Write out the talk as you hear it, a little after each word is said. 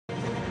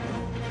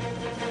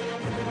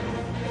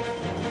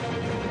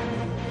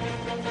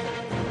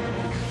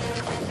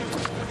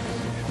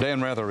Dan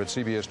Rather at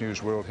CBS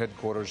News World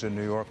Headquarters in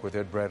New York with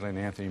Ed Bradley and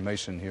Anthony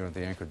Mason here at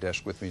the anchor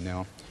desk with me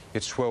now.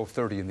 It's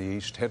 12:30 in the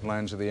East.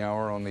 Headlines of the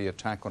hour on the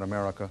attack on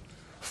America.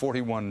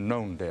 41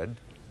 known dead,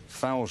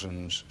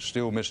 thousands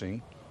still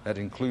missing. That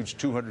includes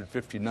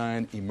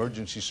 259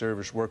 emergency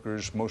service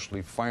workers,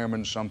 mostly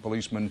firemen, some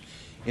policemen,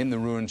 in the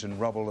ruins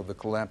and rubble of the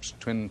collapsed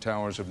Twin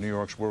Towers of New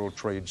York's World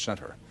Trade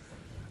Center.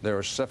 There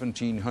are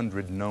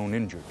 1,700 known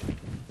injured.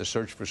 The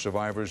search for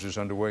survivors is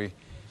underway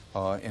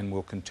and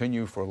will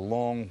continue for a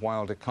long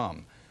while to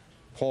come.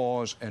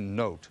 Pause and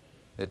note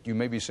that you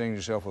may be saying to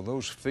yourself, well,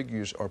 those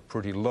figures are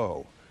pretty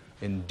low.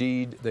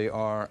 Indeed, they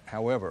are.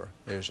 However,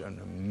 there's an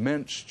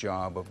immense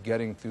job of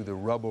getting through the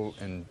rubble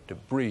and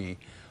debris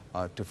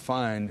to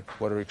find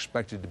what are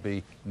expected to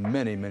be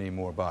many, many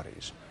more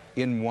bodies.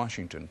 In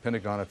Washington,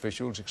 Pentagon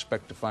officials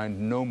expect to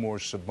find no more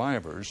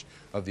survivors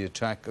of the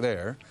attack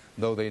there,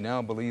 though they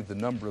now believe the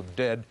number of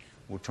dead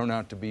will turn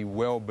out to be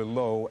well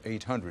below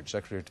 800.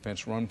 Secretary of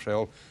Defense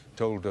Rumsfeld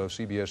told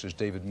CBS's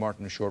David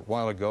Martin a short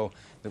while ago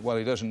that while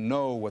he doesn't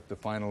know what the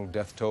final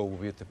death toll will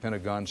be at the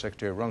Pentagon,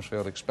 Secretary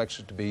Rumsfeld expects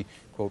it to be,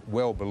 quote,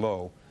 well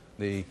below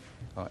the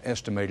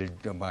estimated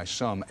by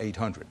some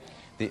 800.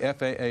 The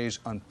FAA's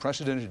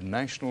unprecedented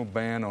national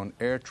ban on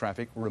air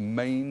traffic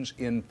remains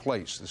in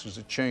place. This is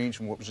a change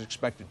from what was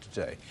expected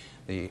today.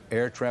 The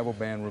air travel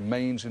ban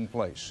remains in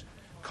place.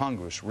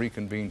 Congress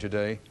reconvened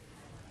today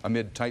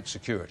amid tight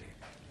security.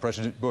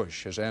 President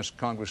Bush has asked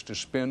Congress to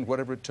spend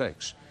whatever it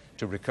takes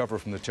to recover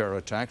from the terror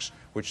attacks,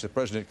 which the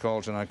president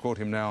calls, and I quote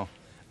him now,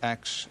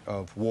 acts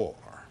of war.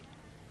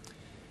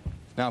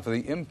 Now, for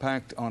the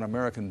impact on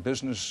American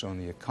business, on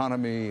the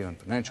economy, on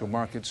financial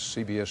markets,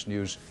 CBS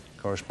News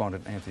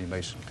correspondent Anthony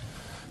Mason.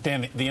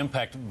 Dan, the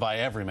impact by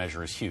every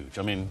measure is huge.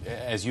 I mean,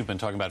 as you've been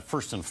talking about,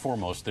 first and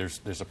foremost,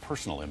 there's a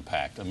personal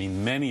impact. I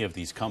mean, many of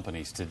these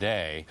companies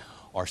today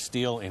are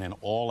still in an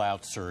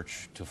all-out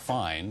search to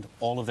find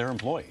all of their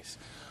employees.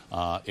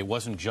 It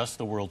wasn't just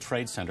the World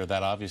Trade Center.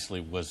 That obviously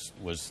was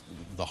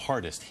the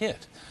hardest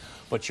hit.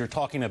 But you're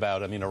talking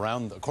about, I mean,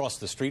 across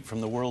the street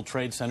from the World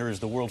Trade Center is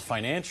the World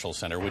Financial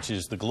Center, which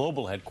is the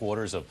global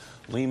headquarters of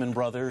Lehman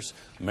Brothers,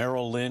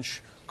 Merrill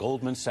Lynch,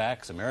 Goldman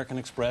Sachs, American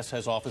Express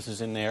has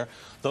offices in there.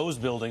 Those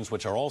buildings,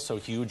 which are also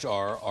huge,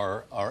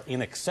 are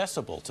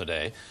inaccessible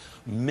today.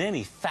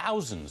 Many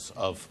thousands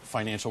of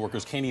financial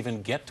workers can't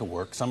even get to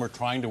work. Some are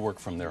trying to work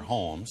from their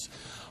homes.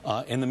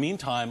 In the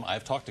meantime,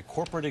 I've talked to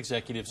corporate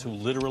executives who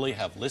literally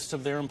have lists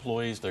of their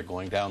employees. They're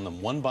going down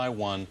them one by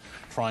one,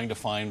 trying to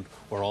find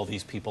where all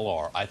these people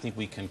are. I think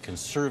we can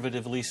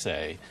conservatively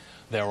say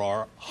there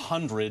are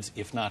hundreds,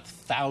 if not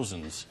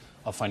thousands,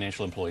 of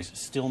financial employees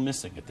still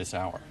missing at this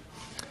hour.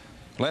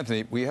 Well,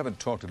 Anthony, we haven't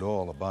talked at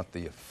all about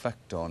the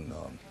effect on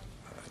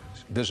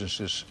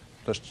businesses.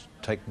 Let's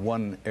take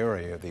one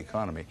area of the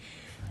economy,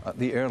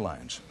 the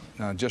airlines.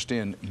 Now, just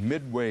in,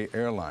 Midway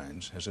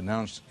Airlines has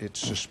announced it's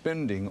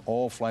suspending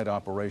all flight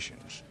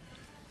operations.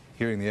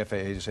 Hearing the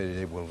FAA say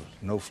they will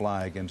no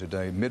fly again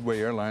today, Midway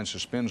Airlines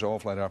suspends all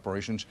flight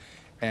operations,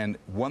 and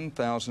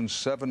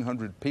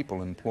 1,700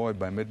 people employed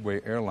by Midway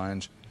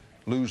Airlines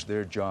lose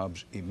their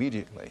jobs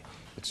immediately.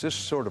 It's this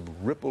sort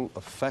of ripple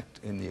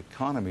effect in the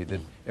economy that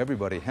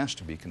everybody has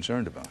to be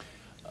concerned about.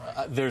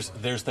 There's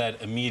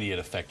that immediate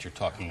effect you're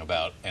talking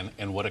about,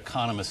 and what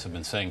economists have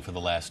been saying for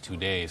the last 2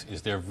 days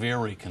is they're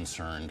very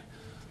concerned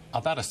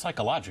about a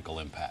psychological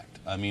impact.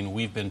 I mean,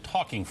 we've been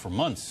talking for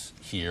months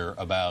here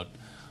about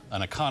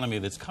an economy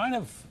that's kind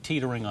of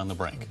teetering on the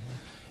brink.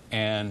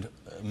 And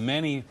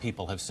many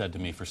people have said to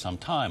me for some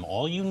time,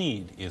 all you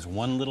need is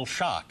one little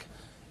shock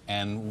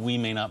and we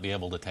may not be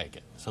able to take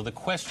it. So the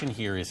question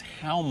here is,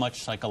 how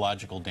much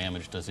psychological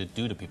damage does it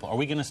do to people? Are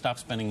we going to stop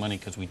spending money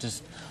because we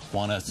just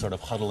want to sort of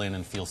huddle in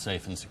and feel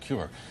safe and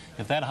secure?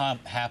 If that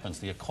happens,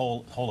 the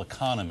whole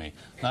economy,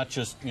 not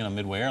just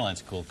Midway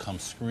Airlines, will come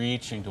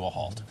screeching to a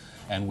halt,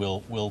 and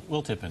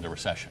we'll tip into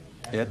recession.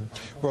 Ed?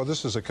 Well,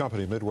 this is a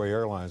company, Midway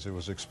Airlines, that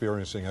was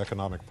experiencing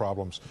economic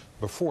problems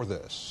before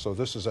this. So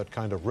this is that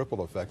kind of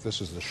ripple effect.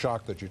 This is the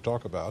shock that you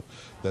talk about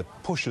that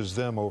pushes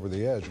them over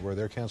the edge where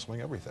they're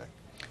canceling everything.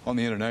 On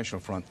the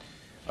international front,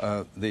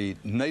 the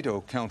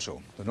NATO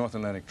Council, the North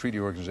Atlantic Treaty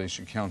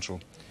Organization Council,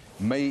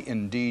 may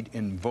indeed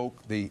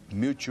invoke the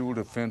Mutual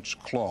Defense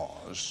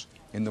Clause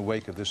in the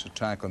wake of this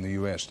attack on the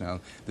U.S. Now,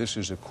 this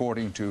is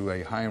according to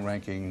a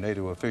high-ranking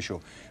NATO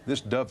official. This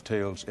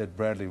dovetails, Ed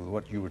Bradley, with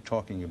what you were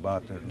talking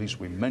about, at least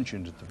we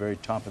mentioned at the very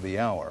top of the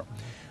hour,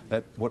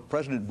 that what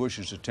President Bush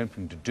is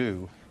attempting to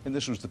do, and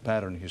this was the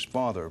pattern his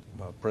father,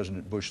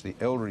 President Bush the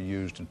elder,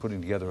 used in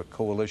putting together a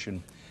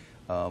coalition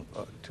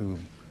to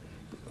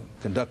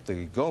conduct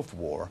the Gulf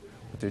War.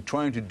 What they're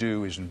trying to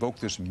do is invoke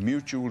this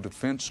Mutual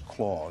Defense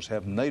Clause,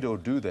 have NATO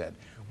do that,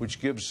 which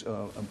gives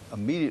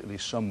immediately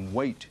some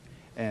weight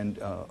and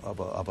of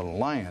an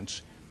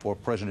alliance for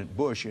President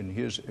Bush in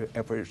his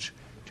efforts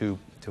to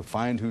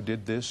find who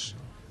did this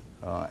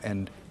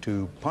and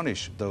to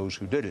punish those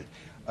who did it.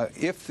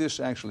 If this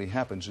actually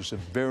happens, it's a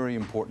very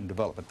important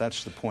development.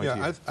 That's the point here.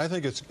 Yeah, I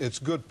think it's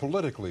good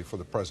politically for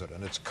the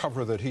president. It's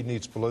cover that he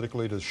needs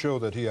politically to show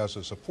that he has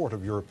the support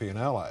of European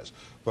allies.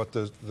 But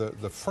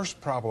the first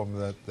problem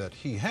that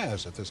he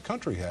has, that this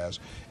country has,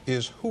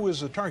 is who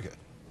is the target?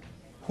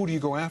 Who do you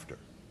go after?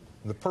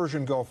 In the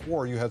Persian Gulf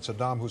War, you had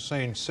Saddam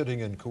Hussein sitting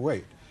in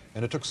Kuwait,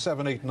 and it took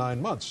 7, 8,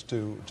 9 months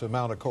to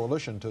mount a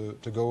coalition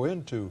to go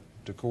into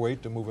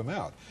Kuwait to move him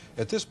out.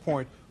 At this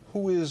point,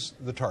 who is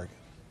the target?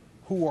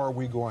 Who are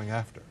we going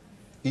after,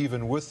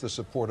 even with the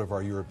support of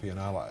our European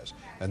allies?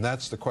 And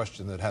that's the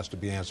question that has to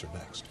be answered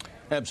next.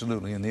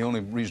 Absolutely, and the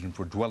only reason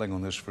for dwelling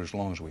on this for as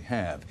long as we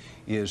have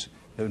is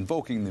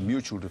invoking the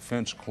mutual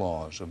defense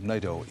clause of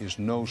NATO is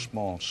no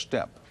small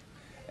step.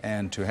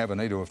 And to have a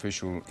NATO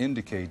official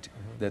indicate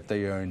that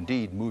they are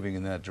indeed moving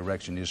in that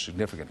direction is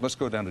significant. Let's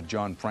go down to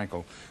John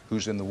Frankel,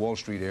 who's in the Wall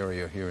Street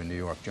area here in New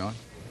York. John?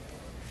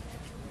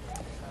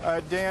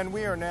 Dan,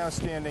 we are now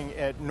standing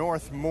at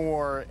North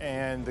Moore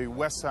and the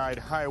West Side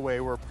Highway.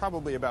 We're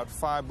probably about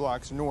 5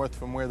 blocks north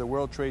from where the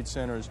World Trade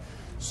Centers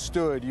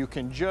stood. You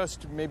can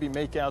just maybe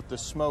make out the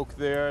smoke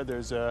there.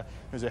 There's a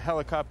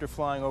helicopter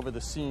flying over the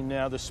scene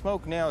now. The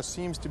smoke now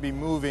seems to be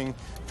moving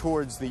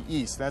towards the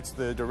east. That's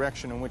the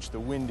direction in which the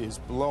wind is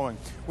blowing.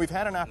 We've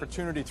had an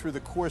opportunity through the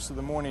course of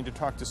the morning to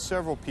talk to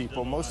several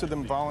people, most of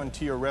them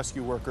volunteer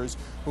rescue workers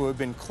who have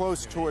been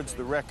close towards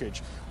the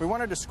wreckage. We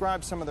want to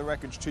describe some of the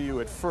wreckage to you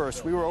at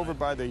first. We were over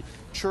by the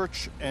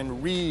Church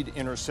and Reed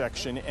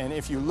intersection, and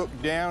if you look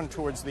down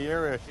towards the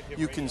area,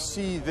 you can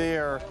see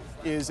there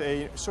is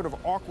a sort of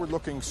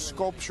awkward-looking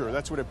sculpture.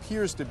 That's what it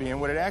appears to be,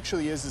 and what it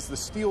actually is the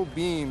steel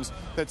beams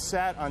that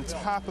sat on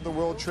top of the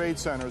World Trade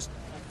Centers.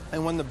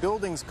 And when the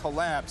buildings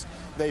collapsed,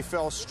 they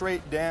fell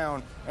straight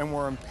down and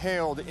were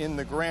impaled in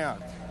the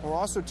ground. We're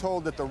also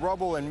told that the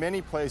rubble in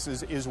many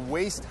places is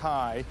waist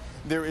high.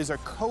 There is a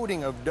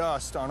coating of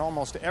dust on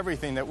almost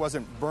everything that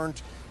wasn't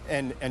burnt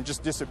and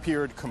just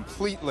disappeared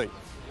completely.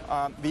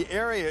 The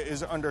area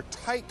is under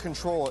tight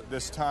control at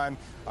this time.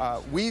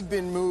 We've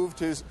been moved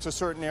to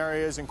certain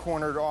areas and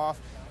cornered off.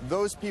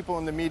 Those people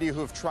in the media who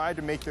have tried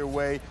to make their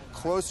way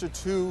closer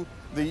to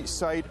the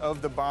site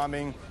of the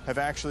bombing have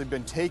actually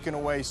been taken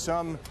away,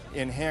 some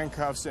in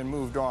handcuffs, and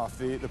moved off.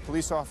 The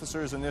police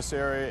officers in this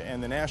area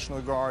and the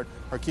National Guard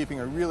are keeping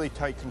a really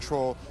tight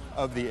control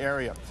of the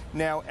area.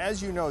 Now,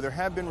 as you know, there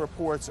have been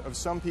reports of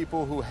some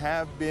people who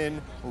have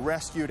been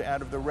rescued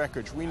out of the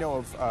wreckage. We know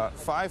of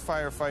 5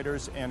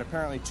 firefighters and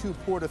apparently 2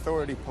 Port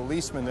Authority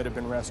policemen that have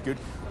been rescued.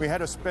 We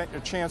had a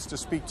chance to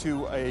speak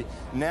to a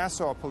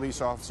Nassau police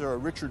officer,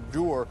 Richard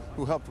Doerr,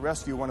 who helped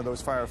rescue one of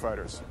those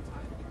firefighters.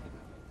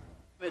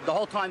 The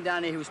whole time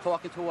down there, he was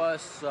talking to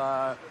us.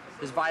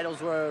 His vitals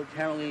were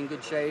apparently in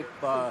good shape.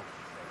 The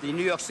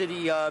New York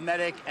City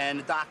medic and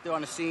the doctor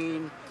on the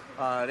scene,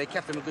 they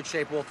kept him in good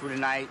shape all through the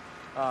night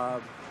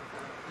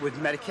with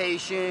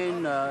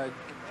medication,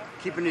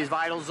 keeping his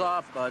vitals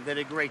up. They did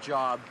a great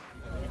job.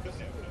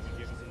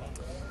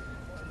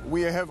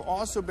 We have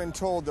also been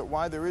told that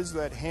while there is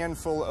that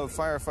handful of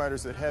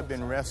firefighters that have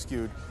been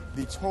rescued,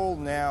 the toll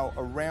now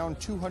around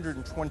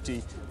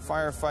 220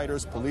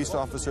 firefighters, police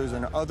officers,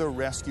 and other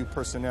rescue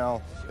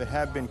personnel that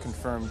have been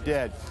confirmed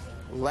dead.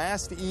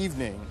 Last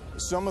evening,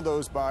 some of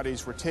those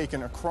bodies were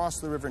taken across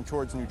the river and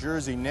towards New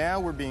Jersey. Now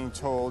we're being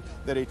told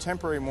that a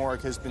temporary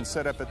morgue has been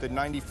set up at the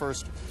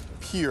 91st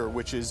Pier,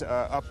 which is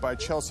up by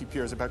Chelsea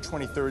Piers, about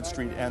 23rd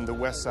Street and the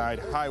West Side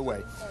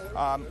Highway.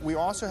 We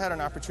also had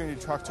an opportunity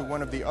to talk to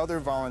one of the other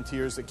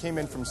volunteers that came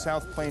in from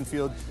South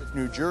Plainfield,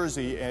 New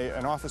Jersey,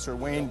 an officer,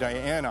 Wayne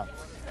Diana.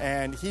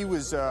 And he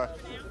was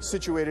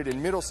situated in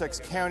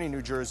Middlesex County,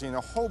 New Jersey, and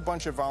a whole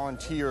bunch of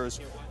volunteers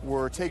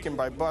were taken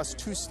by bus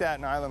to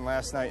Staten Island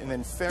last night and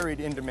then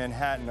ferried into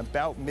Manhattan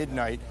about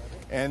midnight,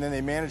 and then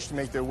they managed to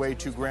make their way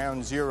to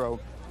Ground Zero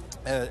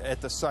at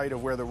the site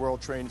of where the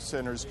World Trade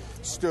Centers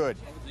stood.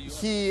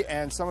 He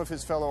and some of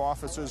his fellow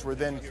officers were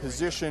then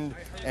positioned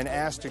and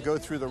asked to go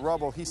through the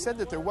rubble. He said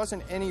that there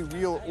wasn't any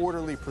real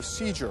orderly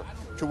procedure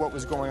to what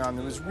was going on.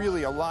 There was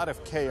really a lot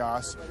of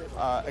chaos.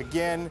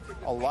 Again,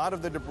 a lot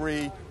of the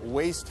debris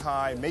waist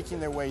high,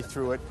 making their way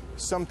through it.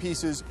 Some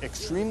pieces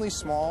extremely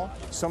small,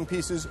 some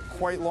pieces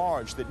quite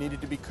large that needed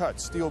to be cut,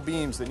 steel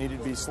beams that needed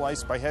to be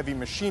sliced by heavy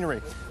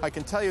machinery. I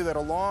can tell you that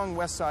along the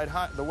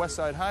West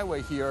Side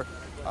Highway here,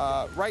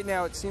 right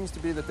now it seems to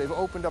be that they've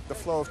opened up the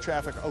flow of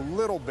traffic a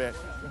little bit,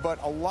 but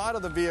a lot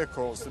of the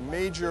vehicles, the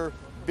major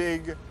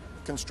big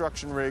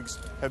construction rigs,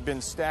 have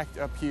been stacked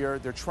up here.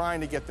 They're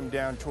trying to get them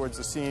down towards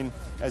the scene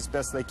as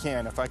best they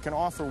can. If I can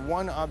offer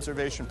one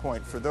observation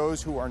point for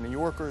those who are New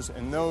Yorkers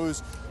and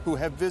those who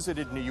have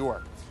visited New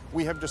York,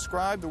 we have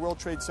described the World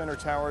Trade Center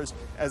towers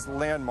as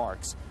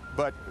landmarks,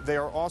 but they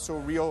are also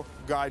real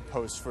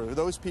guideposts for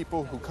those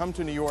people who come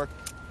to New York.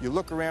 You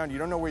look around, you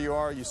don't know where you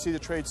are, you see the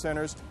trade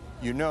centers,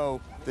 you know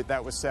that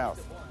that was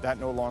south. That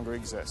no longer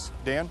exists.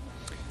 Dan?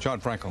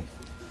 John Frankel,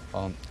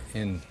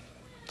 in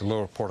the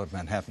lower port of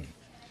Manhattan.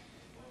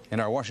 In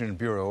our Washington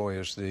bureau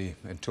is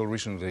until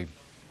recently,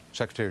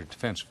 Secretary of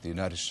Defense of the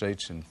United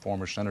States and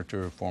former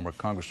Senator, former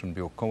Congressman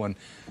Bill Cohen,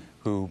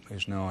 who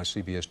is now a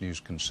CBS News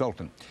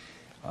consultant.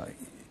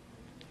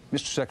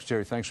 Mr.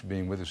 Secretary, thanks for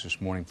being with us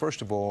this morning.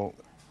 First of all,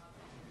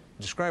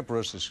 describe for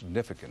us the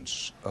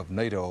significance of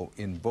NATO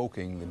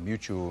invoking the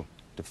mutual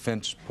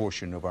defense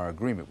portion of our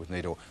agreement with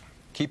NATO,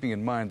 keeping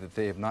in mind that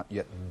they have not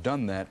yet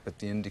done that, but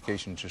the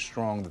indications are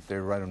strong that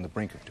they're right on the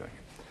brink of doing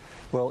it.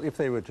 Well, if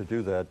they were to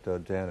do that,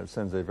 Dan, it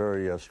sends a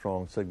very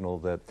strong signal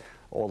that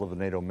all of the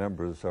NATO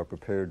members are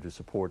prepared to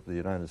support the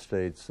United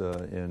States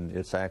in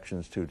its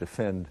actions to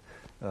defend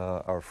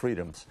our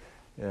freedoms.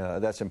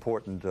 That's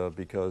important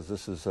because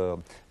this is a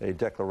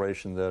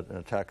declaration that an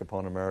attack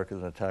upon America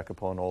is an attack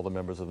upon all the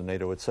members of the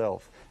NATO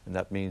itself, and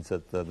that means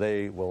that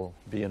they will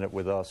be in it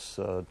with us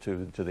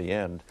to the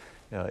end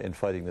in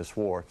fighting this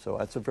war. So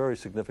that's a very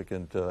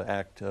significant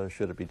act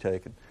should it be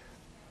taken.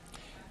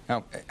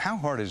 Now, how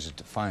hard is it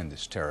to find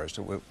this terrorist?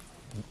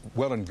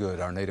 Well and good,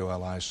 our NATO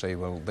allies say,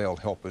 well, they'll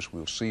help us.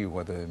 We'll see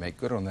whether they make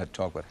good on that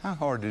talk. But how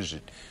hard is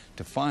it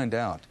to find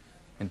out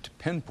and to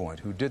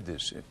pinpoint who did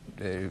this?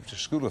 It's a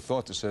school of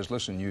thought that says,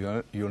 listen,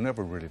 you'll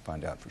never really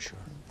find out for sure.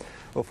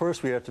 Well,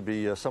 first, we have to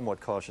be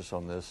somewhat cautious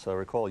on this. I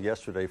recall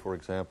yesterday, for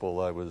example,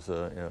 I was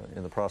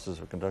in the process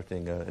of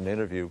conducting an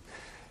interview,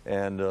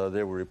 and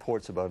there were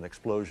reports about an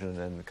explosion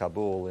in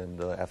Kabul in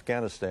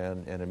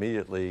Afghanistan, and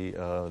immediately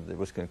it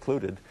was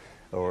concluded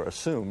or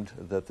assumed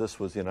that this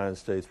was the United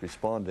States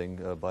responding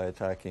by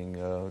attacking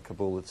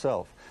Kabul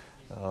itself.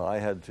 I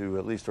had to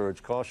at least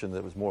urge caution that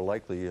it was more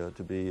likely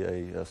to be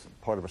a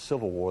part of a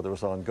civil war that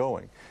was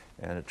ongoing,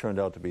 and it turned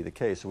out to be the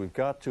case. So we've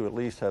got to at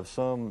least have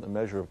some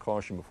measure of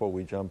caution before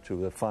we jump to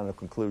the final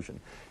conclusion.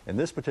 In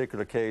this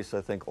particular case,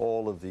 I think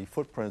all of the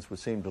footprints would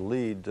seem to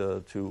lead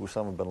to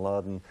Osama bin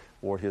Laden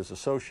or his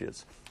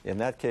associates. In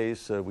that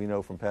case, we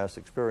know from past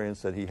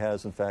experience that he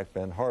has in fact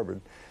been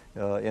harbored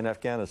in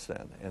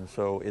Afghanistan, and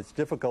so it's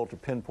difficult to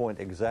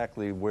pinpoint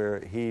exactly where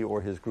he or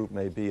his group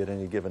may be at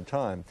any given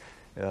time.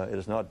 It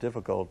is not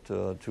difficult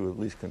to at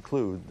least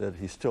conclude that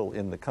he's still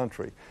in the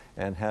country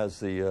and has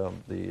the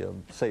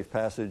safe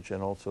passage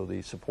and also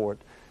the support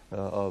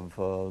of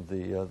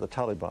the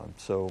Taliban.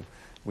 So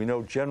we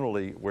know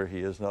generally where he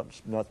is,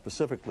 not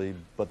specifically,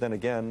 but then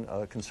again,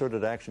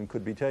 concerted action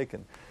could be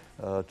taken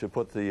to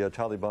put the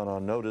Taliban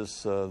on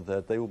notice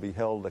that they will be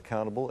held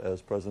accountable.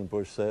 As President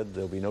Bush said,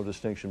 there will be no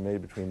distinction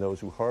made between those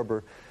who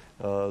harbor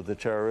the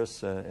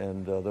terrorists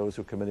and those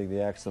who are committing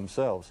the acts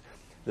themselves.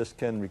 This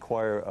can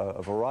require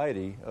a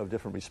variety of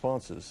different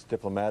responses: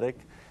 diplomatic,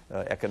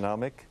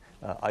 economic,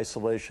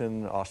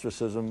 isolation,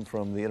 ostracism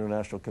from the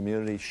international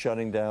community,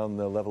 shutting down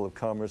the level of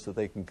commerce that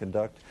they can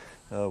conduct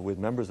with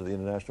members of the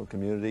international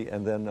community,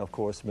 and then, of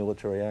course,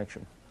 military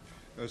action.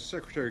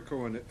 Secretary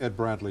Cohen, Ed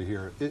Bradley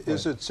here.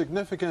 Is it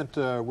significant,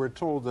 we're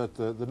told that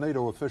the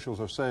NATO officials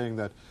are saying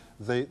that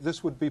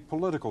this would be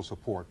political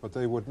support, but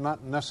they would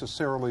not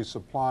necessarily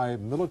supply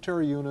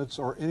military units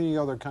or any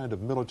other kind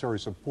of military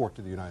support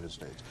to the United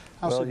States.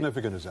 How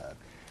significant is that?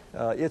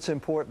 It's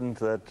important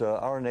that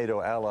our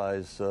NATO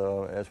allies,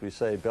 as we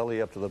say,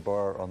 belly up to the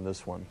bar on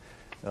this one.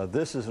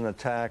 This is an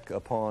attack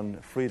upon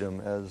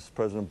freedom, as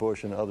President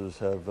Bush and others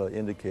have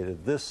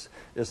indicated. This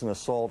is an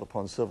assault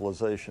upon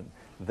civilization.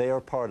 They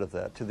are part of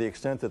that. To the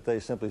extent that they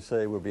simply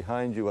say, we're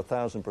behind you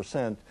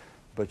 1,000%,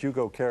 but you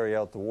go carry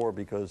out the war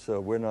because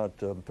we're not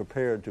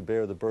prepared to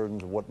bear the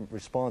burdens of what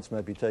response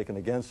might be taken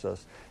against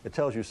us, it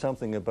tells you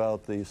something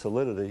about the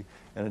solidity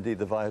and indeed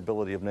the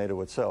viability of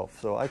NATO itself.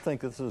 So I think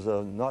this is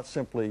not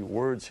simply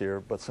words here,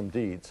 but some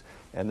deeds.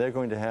 And they're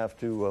going to have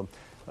to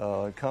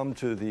come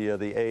to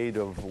the aid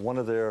of one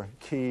of their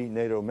key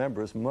NATO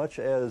members, much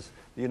as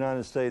the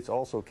United States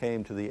also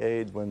came to the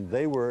aid when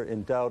they were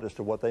in doubt as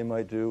to what they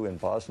might do in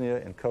Bosnia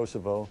and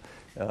Kosovo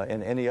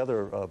and any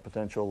other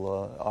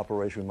potential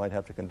operation we might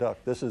have to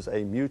conduct. This is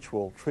a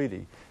mutual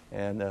treaty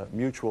and a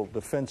mutual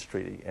defense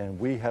treaty, and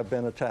we have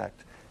been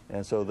attacked.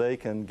 And so they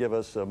can give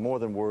us more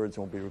than words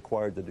and will be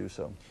required to do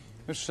so.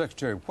 Mr.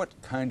 Secretary, what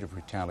kind of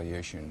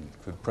retaliation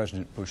could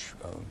President Bush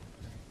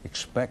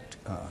expect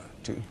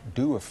to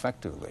do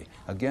effectively?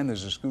 Again,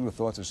 there's a school of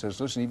thought that says,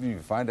 listen, even if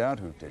you find out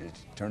who did it,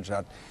 it turns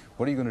out,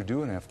 what are you going to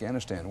do in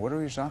Afghanistan? What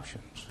are his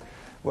options?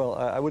 Well,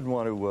 I wouldn't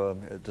want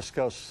to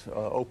discuss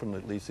openly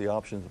at least the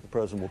options that the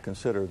President will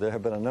consider. There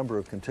have been a number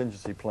of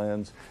contingency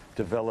plans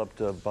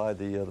developed by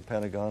the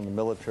Pentagon, the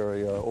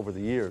military, over the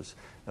years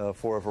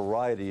for a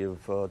variety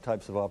of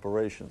types of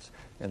operations.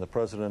 And the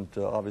President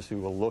obviously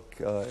will look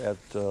at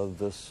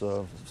this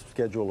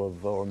schedule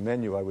of, or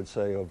menu, I would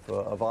say,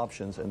 of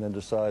options and then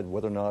decide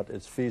whether or not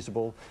it's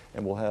feasible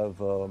and will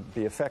have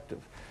be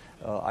effective.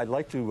 I'd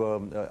like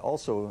to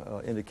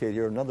also indicate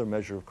here another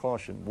measure of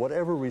caution.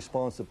 Whatever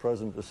response the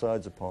President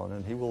decides upon,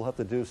 and he will have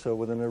to do so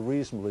within a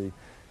reasonably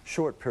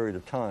short period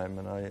of time,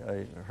 and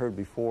I heard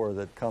before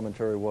that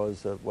commentary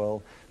was that,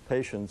 well,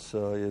 patience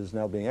is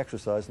now being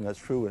exercised, and that's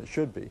true, and it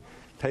should be.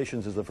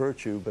 Patience is a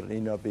virtue, but it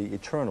need not be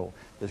eternal.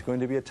 There's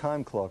going to be a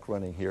time clock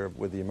running here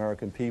with the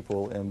American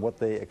people and what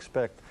they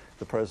expect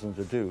the president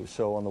to do.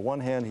 So on the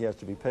one hand, he has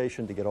to be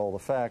patient to get all the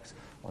facts.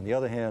 On the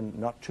other hand,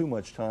 not too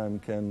much time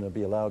can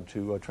be allowed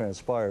to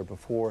transpire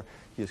before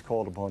he is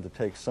called upon to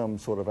take some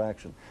sort of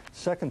action.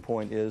 Second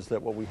point is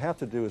that what we have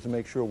to do is to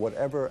make sure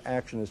whatever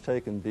action is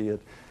taken, be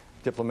it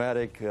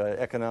diplomatic,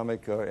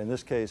 economic, or in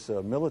this case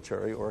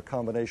military, or a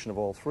combination of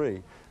all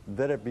three,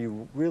 that it be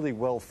really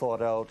well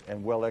thought out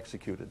and well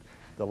executed.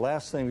 The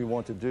last thing we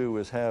want to do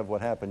is have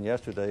what happened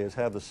yesterday, is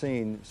have the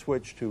scene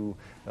switch to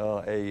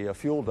a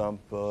fuel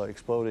dump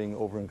exploding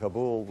over in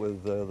Kabul,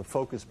 with the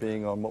focus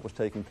being on what was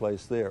taking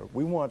place there.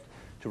 We want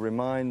to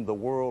remind the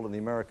world and the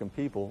American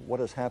people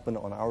what has happened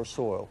on our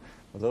soil.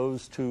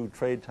 Those two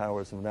trade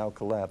towers have now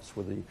collapsed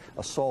with the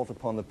assault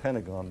upon the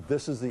Pentagon.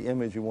 This is the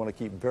image we want to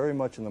keep very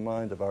much in the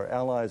mind of our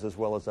allies as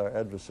well as our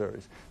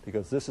adversaries,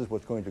 because this is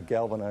what's going to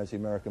galvanize the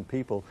American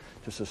people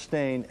to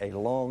sustain a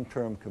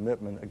long-term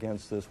commitment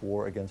against this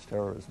war against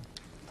terrorism.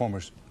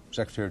 Former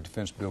Secretary of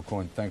Defense Bill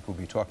Cohen, we'll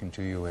be talking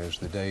to you as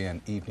the day and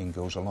evening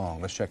goes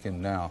along. Let's check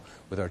in now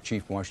with our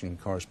chief Washington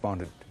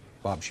correspondent,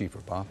 Bob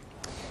Schieffer. Bob?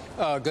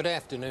 Good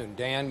afternoon,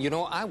 Dan. You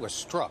know, I was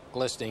struck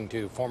listening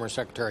to former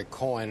Secretary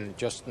Cohen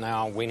just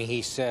now when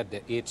he said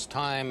that it's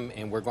time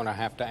and we're going to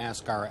have to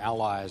ask our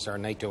allies, our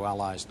NATO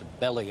allies, to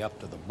belly up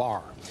to the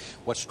bar.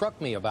 What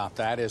struck me about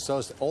that is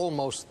those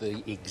almost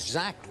the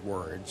exact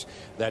words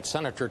that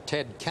Senator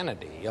Ted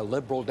Kennedy, a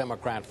liberal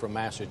Democrat from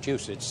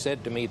Massachusetts,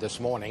 said to me this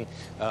morning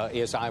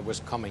as I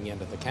was coming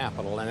into the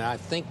Capitol. And I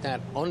think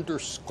that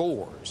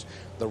underscores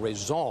the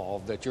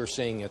resolve that you're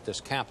seeing at this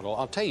Capitol.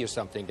 I'll tell you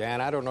something, Dan.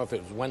 I don't know if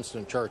it was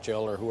Winston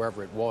Churchill or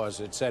whoever it was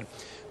that said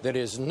there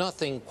is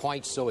nothing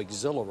quite so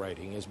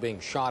exhilarating as being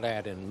shot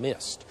at and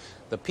missed.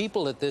 The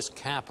people at this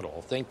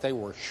Capitol think they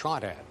were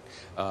shot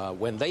at.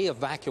 When they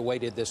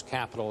evacuated this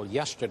Capitol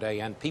yesterday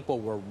and people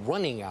were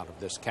running out of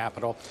this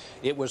Capitol,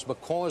 it was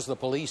because the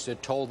police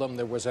had told them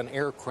there was an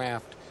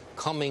aircraft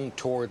coming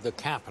toward the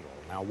Capitol.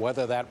 Now,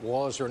 whether that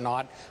was or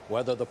not,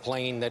 whether the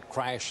plane that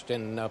crashed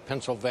in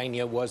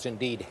Pennsylvania was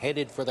indeed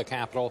headed for the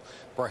Capitol,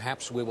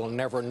 perhaps we will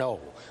never know.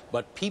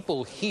 But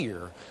people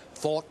here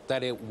thought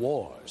that it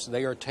was.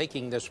 They are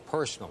taking this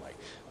personally.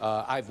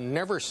 I've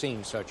never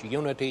seen such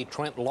unity.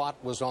 Trent Lott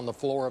was on the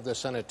floor of the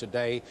Senate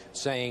today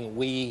saying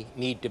we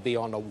need to be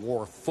on a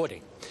war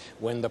footing.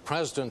 When the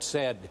president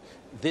said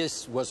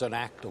this was an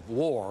act of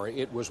war,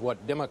 it was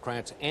what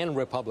Democrats and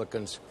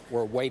Republicans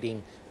were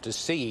waiting to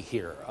see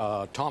here.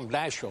 Tom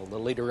Daschle, the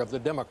leader of the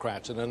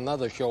Democrats, in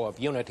another show of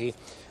unity,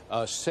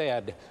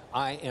 said,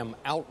 I am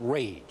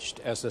outraged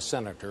as a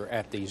senator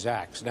at these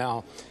acts.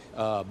 Now,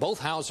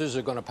 both houses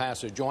are going to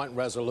pass a joint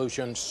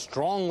resolution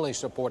strongly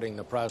supporting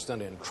the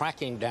president in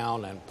tracking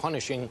down and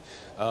punishing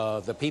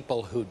the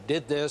people who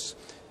did this.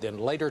 Then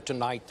later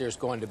tonight, there's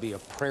going to be a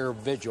prayer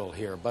vigil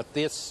here. But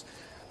this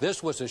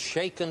was a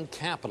shaken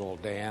Capitol,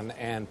 Dan,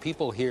 and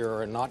people here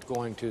are not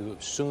going to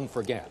soon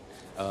forget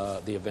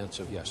the events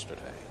of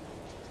yesterday.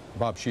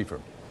 Bob Schieffer,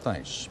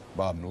 thanks.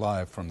 Bob,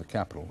 live from the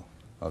Capitol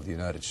of the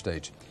United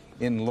States.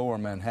 In Lower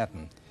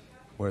Manhattan,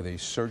 where they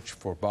search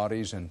for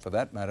bodies, and for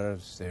that matter,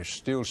 they're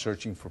still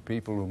searching for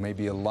people who may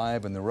be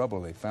alive in the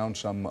rubble. They found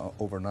some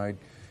overnight.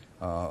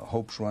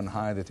 Hopes run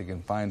high that they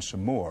can find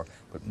some more.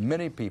 But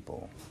many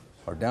people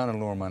are down in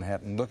Lower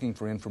Manhattan looking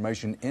for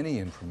information, any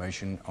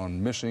information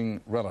on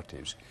missing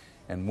relatives.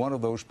 And one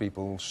of those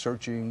people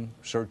searching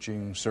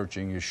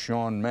is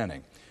Sean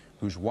Manning,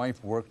 whose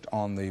wife worked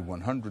on the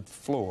 100th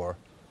floor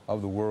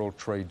of the World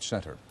Trade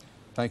Center.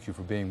 Thank you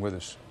for being with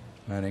us,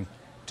 Manning.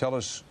 Tell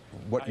us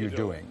what you're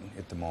doing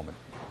at the moment.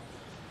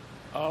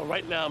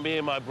 Right now, me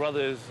and my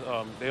brothers,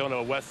 they're on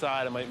the west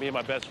side, and me and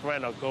my best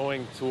friend are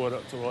going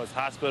towards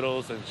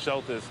hospitals and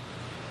shelters,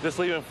 just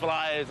leaving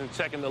flyers and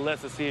checking the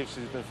list to see if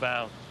she's been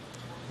found.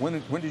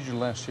 When did you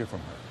last hear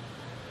from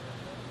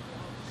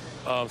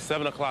her?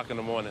 7 o'clock in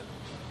the morning.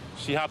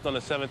 She hopped on the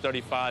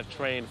 7:35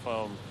 train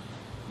from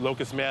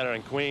Locust Manor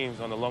in Queens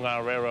on the Long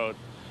Island Railroad,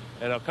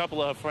 and a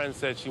couple of her friends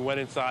said she went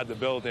inside the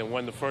building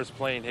when the first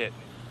plane hit.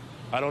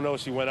 I don't know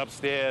if she went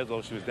upstairs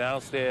or if she was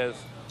downstairs,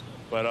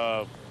 but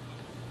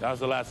that was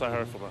the last I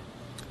heard from her.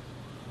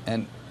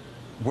 And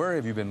where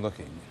have you been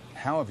looking?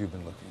 How have you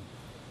been looking?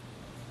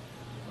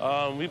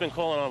 We've been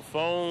calling on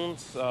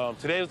phones.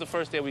 Today was the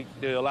first day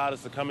they allowed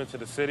us to come into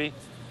the city.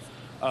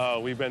 I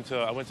went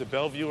to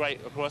Bellevue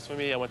right across from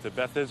me. I went to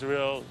Beth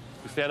Israel.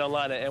 We stand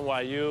online at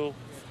NYU.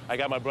 I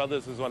got my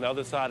brothers who's on the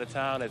other side of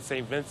town at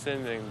St.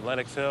 Vincent and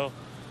Lenox Hill.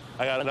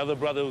 I got another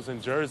brother who's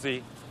in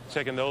Jersey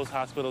checking those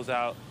hospitals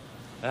out.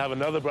 I have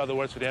another brother who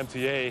works for the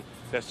MTA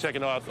that's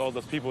checking out all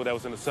those people that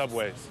was in the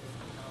subways.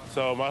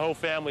 So my whole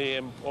family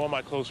and all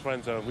my close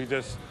friends we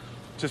just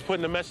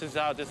putting the message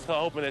out, just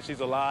hoping that she's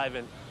alive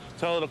and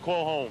tell her to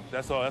call home.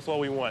 That's all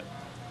we want.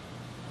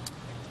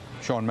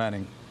 Sean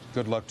Manning,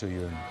 good luck to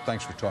you, and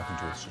thanks for talking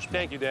to us this morning.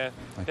 Thank you, Dan.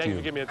 Thank you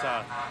for giving me the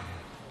time.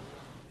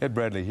 Ed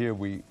Bradley, here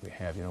we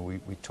have,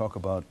 we talk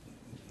about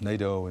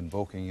NATO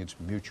invoking its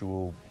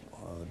mutual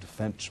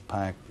defense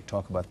pact. We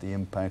talk about the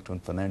impact on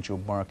financial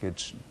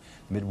markets,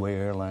 Midway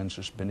Airlines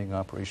suspending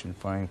Operation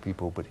Firing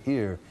People. But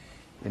here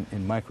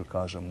in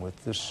microcosm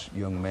with this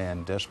young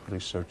man desperately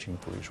searching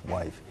for his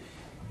wife.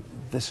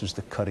 This is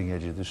the cutting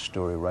edge of this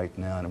story right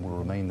now, and it will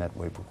remain that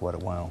way for quite a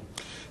while.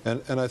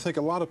 And I think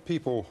a lot of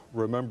people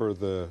remember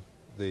the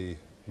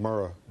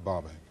Murrah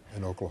bombing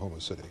in Oklahoma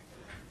City,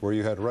 where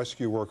you had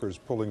rescue workers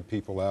pulling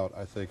people out,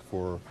 I think,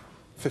 for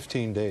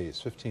 15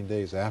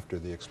 days after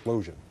the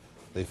explosion.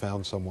 They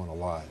found someone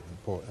alive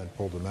and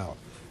pulled them out.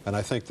 And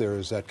I think there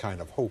is that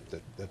kind of hope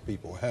that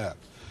people have.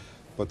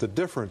 But the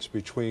difference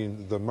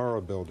between the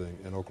Murrah building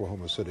in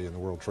Oklahoma City and the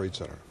World Trade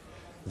Center,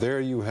 there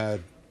you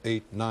had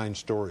 8, 9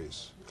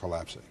 stories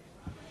collapsing.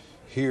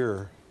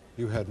 Here,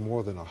 you had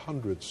more than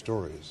 100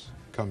 stories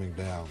coming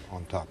down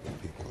on top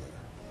of people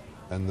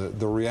there. And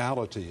the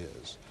reality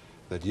is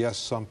that, yes,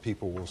 some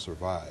people will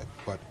survive,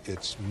 but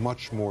it's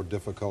much more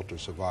difficult to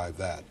survive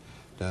that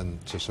than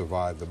to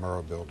survive the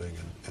Murrah building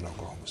in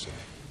Oklahoma City.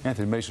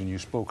 Anthony Mason, you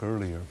spoke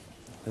earlier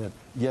that,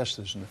 yes,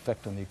 there's an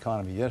effect on the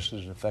economy, yes,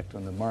 there's an effect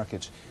on the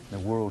markets. The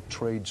World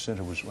Trade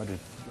Center was right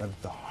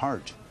at the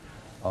heart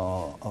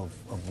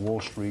of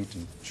Wall Street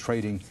and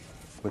trading,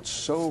 but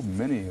so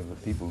many of the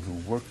people who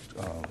worked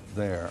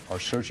there are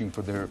searching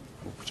for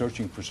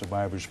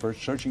survivors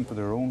first, searching for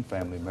their own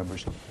family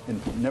members,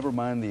 and never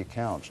mind the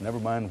accounts, never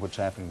mind what's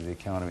happening to the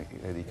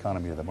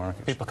economy of the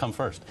markets. People come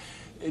first.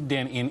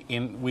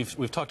 Dan,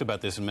 we've talked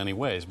about this in many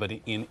ways, but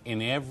in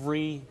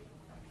every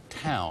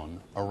town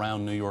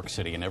around New York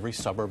City, in every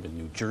suburb in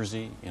New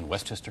Jersey, in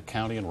Westchester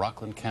County, in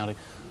Rockland County,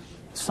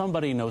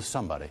 somebody knows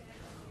somebody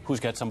who's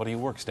got somebody who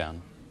works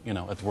down, you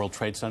know, at the World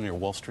Trade Center or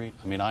Wall Street.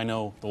 I mean, I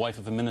know the wife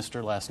of a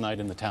minister last night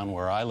in the town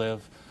where I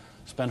live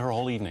spent her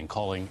whole evening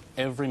calling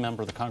every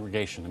member of the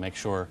congregation to make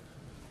sure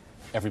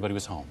everybody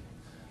was home.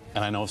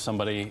 And I know of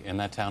somebody in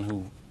that town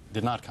who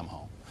did not come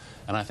home.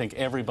 And I think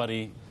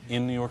everybody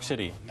in New York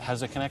City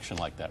has a connection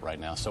like that right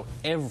now. So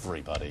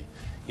everybody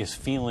is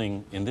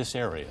feeling, in this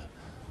area,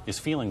 is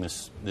feeling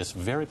this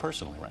very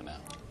personally right now.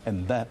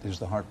 And that is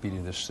the heartbeat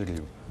of this city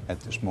at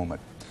this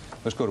moment.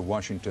 Let's go to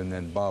Washington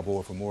and Bob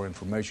Orr for more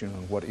information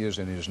on what is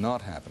and is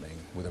not happening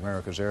with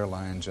America's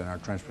airlines and our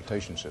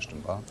transportation system.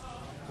 Bob?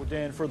 Well,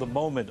 Dan, for the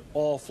moment,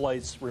 all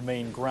flights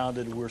remain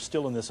grounded. We're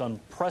still in this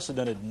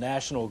unprecedented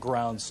national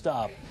ground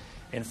stop.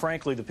 And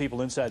frankly, the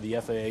people inside the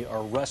FAA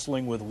are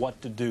wrestling with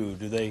what to do.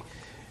 Do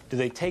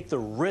they take the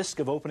risk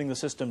of opening the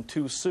system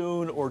too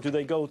soon, or do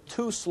they go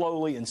too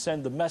slowly and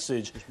send the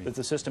message that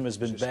the system has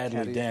been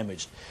badly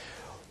damaged?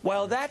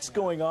 While that's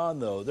going on,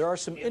 though, there are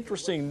some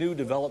interesting new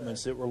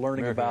developments that we're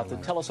learning about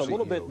that tell us a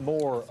little bit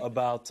more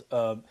about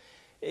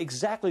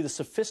exactly the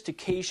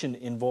sophistication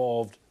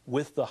involved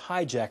with the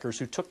hijackers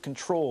who took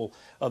control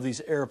of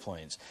these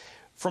airplanes.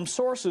 From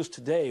sources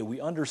today, we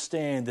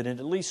understand that in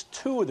at least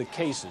 2 of the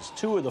cases,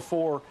 2 of the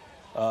 4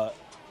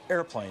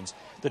 airplanes,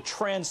 the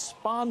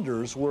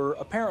transponders were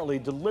apparently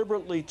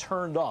deliberately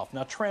turned off.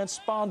 Now,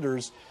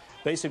 transponders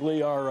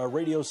basically are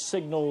radio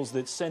signals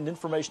that send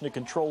information to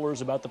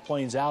controllers about the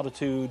plane's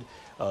altitude,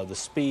 the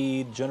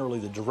speed, generally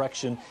the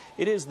direction.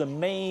 It is the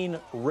main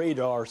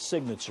radar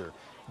signature.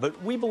 But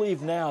we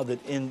believe now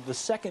that in the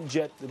second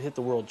jet that hit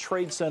the World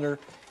Trade Center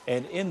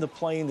and in the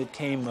plane that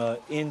came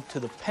into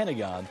the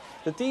Pentagon,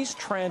 that these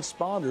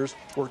transponders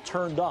were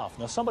turned off.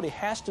 Now, somebody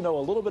has to know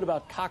a little bit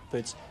about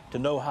cockpits to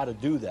know how to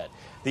do that.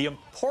 The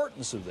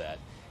importance of that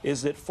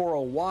is that for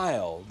a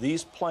while,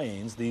 these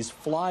planes, these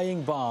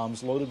flying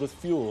bombs loaded with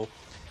fuel,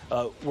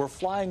 were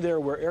flying there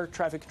where air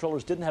traffic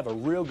controllers didn't have a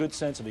real good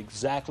sense of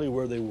exactly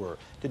where they were,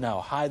 didn't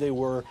know how high they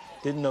were,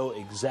 didn't know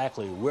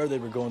exactly where they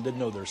were going, didn't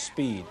know their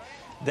speed.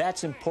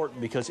 That's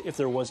important because if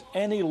there was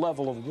any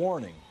level of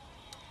warning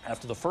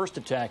after the first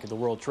attack at the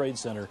World Trade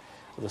Center,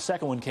 the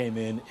second one came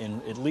in,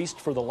 and at least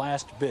for the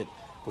last bit,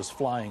 was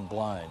flying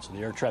blind. So the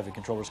air traffic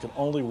controllers could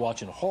only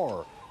watch in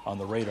horror on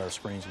the radar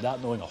screens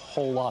without knowing a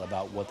whole lot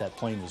about what that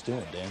plane was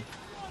doing, Dan.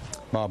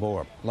 Bob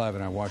Orr, live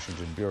in our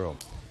Washington Bureau.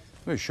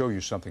 Let me show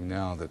you something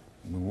now that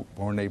we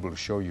weren't able to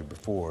show you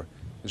before.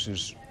 This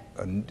is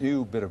a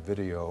new bit of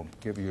video,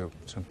 give you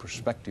some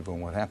perspective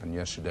on what happened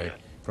yesterday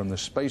from the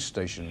space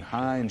station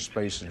high in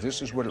space.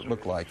 This is what it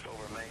looked like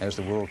as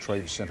the World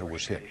Trade Center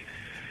was hit.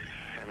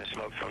 And the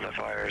smoke from the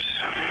fires.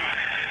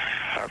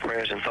 Our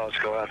prayers and thoughts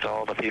go out to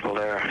all the people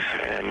there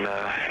and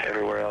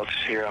everywhere else.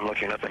 Here I'm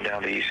looking up and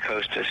down the East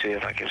Coast to see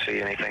if I can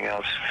see anything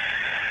else.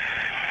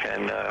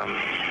 And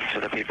to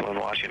the people in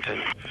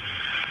Washington.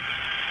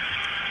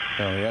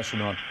 The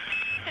astronaut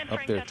up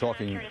there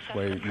talking,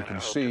 where you can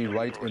see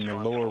right in the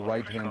lower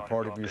right-hand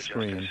part of your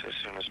screen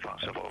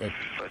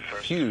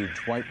a huge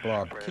white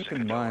blob. Keep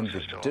in mind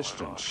the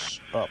distance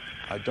up.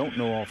 I don't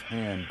know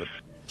offhand, but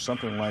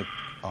something like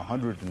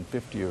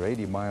 150 or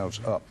 80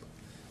 miles up.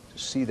 To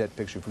see that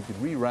picture, if we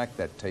could re-rack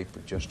that tape for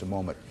just a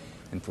moment,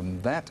 and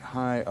from that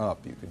high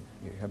up, you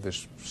have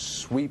this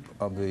sweep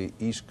of the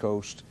East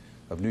Coast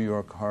of New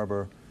York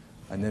Harbor,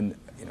 and then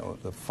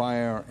the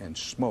fire and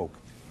smoke.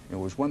 It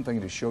was one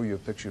thing to show you a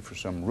picture for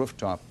some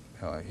rooftop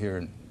here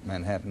in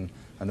Manhattan,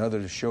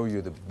 another to show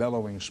you the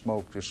bellowing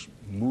smoke just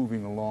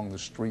moving along the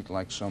street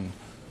like some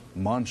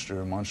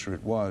monster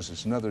it was.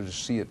 It's another to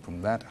see it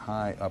from that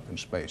high up in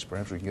space.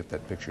 Perhaps we can get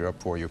that picture up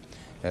for you.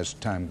 as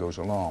time goes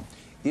along.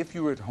 If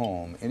you're at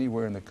home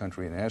anywhere in the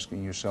country and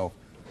asking yourself,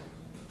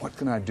 what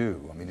can I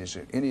do? I mean, is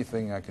there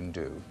anything I can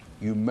do?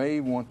 You may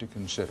want to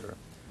consider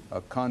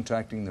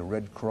contacting the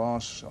Red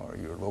Cross or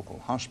your local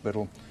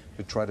hospital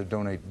to try to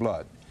donate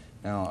blood.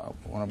 Now,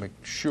 I want to make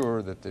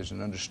sure that there's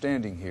an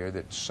understanding here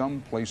that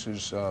some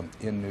places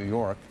in New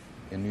York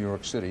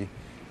City,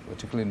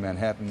 particularly in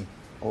Manhattan,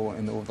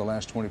 over the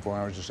last 24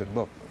 hours, they said,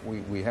 look,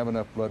 we have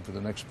enough blood for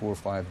the next 4 or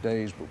 5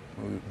 days, but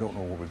we don't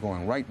know where we're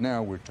going. Right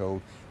now, we're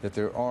told that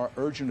there are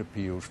urgent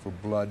appeals for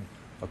blood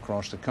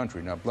across the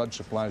country. Now, blood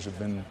supplies have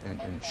been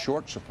in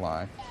short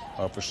supply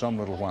for some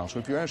little while. So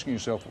if you're asking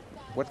yourself,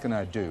 what can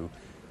I do?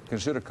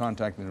 Consider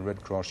contacting the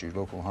Red Cross, your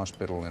local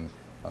hospital, and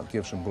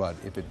give some blood.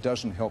 If it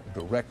doesn't help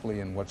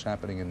directly in what's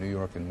happening in New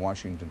York and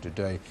Washington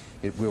today,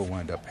 it will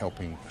wind up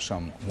helping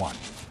someone.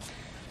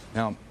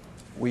 Now,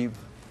 we've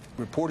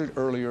reported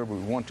earlier, we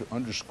want to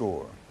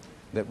underscore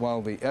that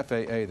while the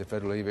FAA, the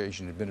Federal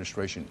Aviation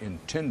Administration,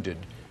 intended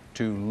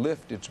to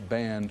lift its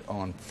ban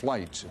on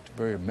flights, at the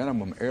very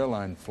minimum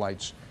airline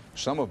flights,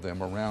 some of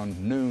them around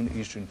noon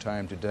Eastern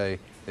Time today,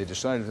 they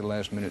decided at the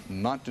last minute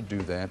not to do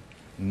that.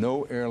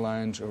 No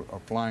airlines are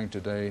flying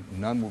today.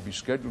 None will be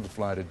scheduled to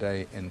fly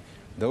today. And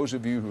those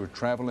of you who are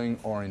traveling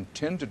or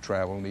intend to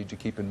travel need to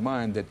keep in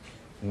mind that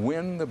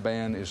when the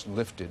ban is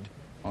lifted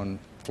on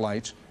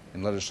flights,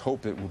 and let us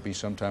hope it will be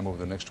sometime over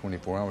the next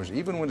 24 hours,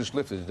 even when it's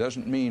lifted, it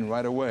doesn't mean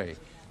right away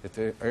that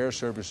the air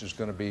service is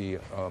going to be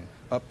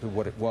up to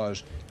what it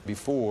was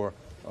before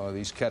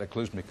these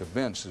cataclysmic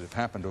events that have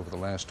happened over the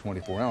last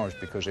 24 hours,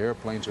 because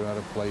airplanes are out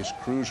of place,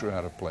 crews are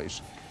out of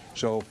place.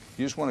 So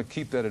you just want to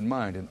keep that in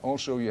mind. And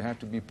also you have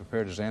to be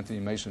prepared, as Anthony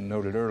Mason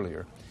noted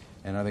earlier,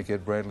 and I think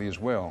Ed Bradley as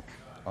well,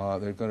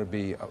 there are going to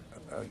be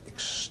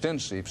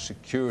extensive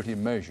security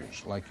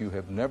measures like you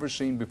have never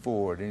seen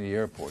before at any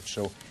airport.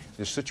 So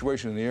this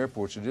situation in the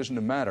airports, it isn't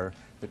a matter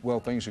that, well,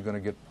 things are going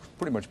to get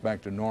pretty much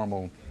back to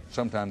normal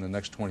sometime in the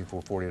next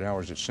 24, 48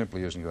 hours. It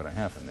simply isn't going to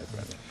happen, Ed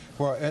Bradley.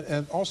 Well,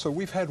 and also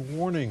we've had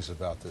warnings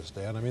about this,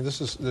 Dan. I mean,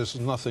 this is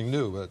nothing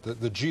new.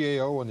 The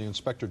GAO and the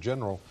Inspector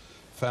General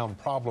found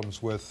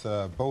problems with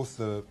both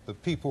the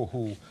people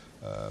who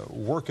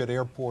work at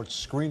airports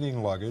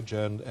screening luggage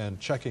and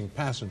checking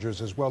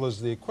passengers, as well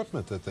as the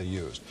equipment that they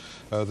used.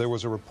 There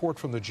was a report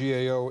from the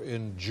GAO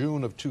in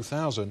June of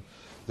 2000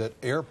 that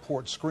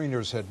airport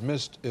screeners had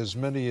missed as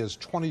many as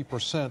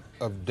 20%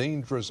 of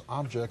dangerous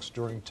objects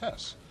during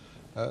tests.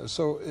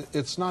 So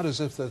it's not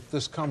as if that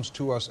this comes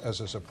to us as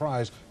a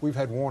surprise. We've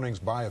had warnings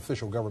by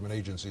official government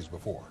agencies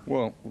before.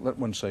 Well, let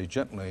one say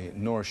gently,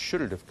 nor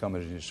should it have come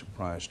as a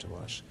surprise to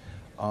us.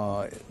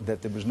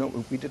 That there was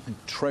we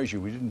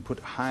didn't put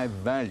high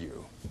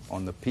value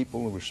on the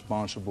people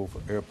responsible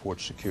for airport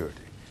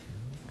security.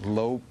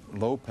 Low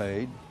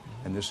paid,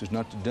 and this is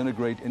not to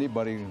denigrate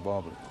anybody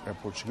involved with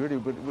airport security,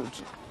 but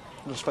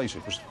let's face it,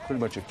 it was pretty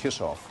much a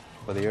kiss-off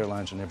for the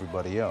airlines and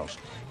everybody else.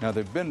 Now,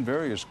 there have been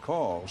various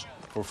calls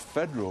for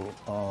federal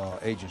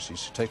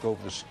agencies to take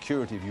over the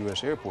security of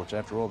U.S. airports.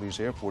 After all, these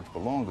airports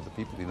belong to the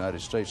people of the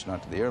United States,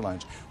 not to the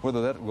airlines.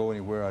 Whether that will go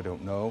anywhere, I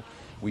don't know.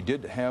 We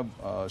did have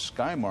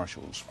sky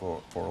marshals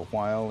for a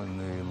while in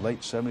the late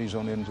 70s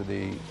on into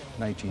the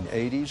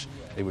 1980s.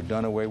 They were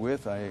done away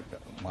with.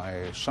 My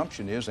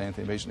assumption is,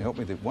 Anthony Mason helped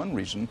me, that one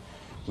reason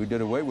we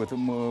did away with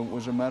them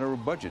was a matter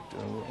of budget,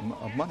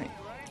 of money.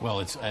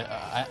 Well,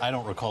 I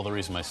don't recall the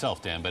reason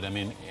myself, Dan, but I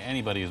mean,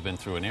 anybody who's been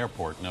through an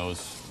airport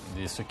knows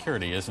the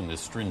security isn't as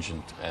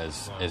stringent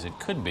as it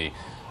could be.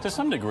 To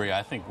some degree,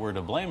 I think we're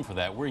to blame for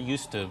that. We're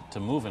used to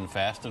moving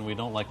fast, and we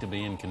don't like to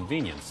be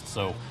inconvenienced.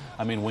 So,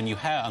 I mean, when you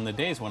have, on the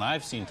days when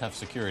I've seen tough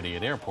security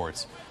at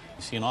airports,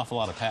 you see an awful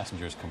lot of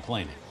passengers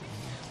complaining.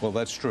 Well,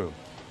 that's true.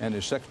 And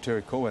as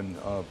Secretary Cohen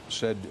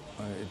said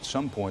at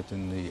some point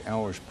in the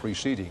hours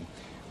preceding,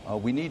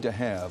 we need to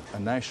have a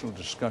national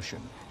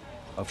discussion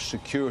of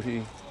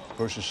security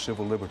versus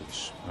civil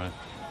liberties. Right.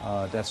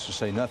 That's to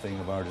say nothing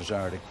of our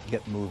desire to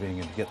get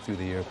moving and get through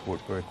the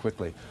airport very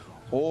quickly.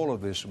 All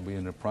of this will be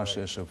in the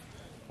process of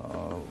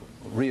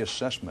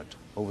reassessment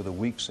over the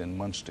weeks and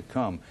months to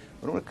come.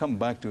 But I want to come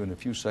back to, in a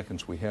few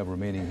seconds we have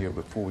remaining here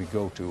before we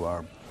go to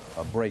our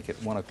break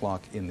at 1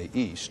 o'clock in the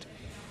East,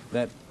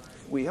 that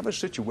we have a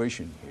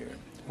situation here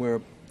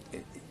where,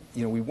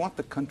 you know, we want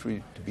the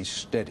country to be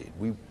steadied.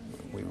 We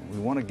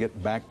want to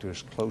get back to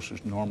as close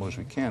as normal as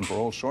we can for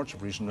all sorts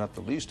of reasons, not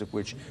the least of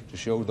which to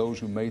show those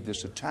who made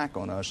this attack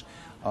on us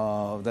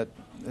that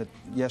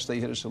yes, they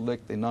hit us a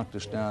lick, they knocked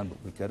us down, but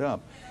we got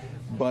up.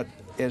 But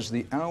as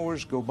the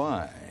hours go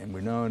by, and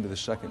we're now into the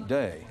second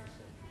day,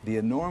 the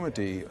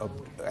enormity of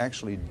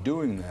actually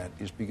doing that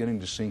is beginning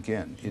to sink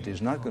in. It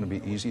is not going to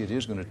be easy. It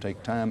is going to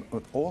take time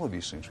with all of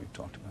these things we've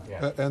talked about.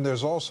 Yeah. And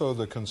there's also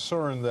the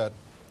concern that,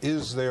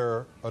 is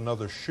there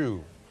another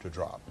shoe to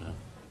drop? Yeah.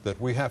 That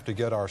we have to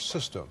get our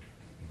system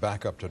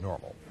back up to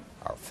normal.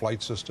 our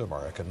flight system,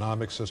 our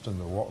economic system,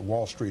 the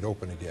Wall Street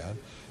open again,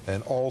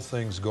 and all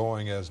things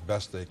going as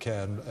best they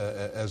can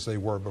as they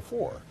were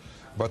before.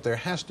 But there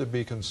has to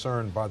be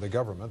concern by the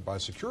government, by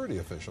security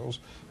officials,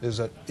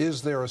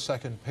 is there a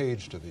second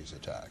page to these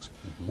attacks?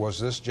 Mm-hmm. Was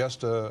this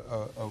just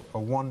a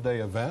one-day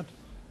event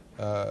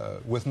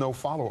with no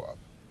follow-up?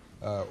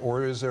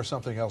 Or is there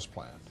something else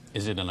planned?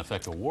 Is it in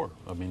effect a war?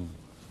 I mean,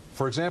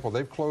 for example,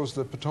 they've closed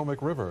the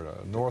Potomac River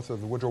north of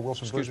the Woodrow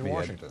Wilson Bridge in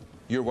Washington. Ed,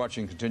 you're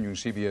watching continuing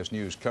CBS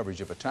News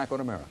coverage of Attack on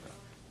America.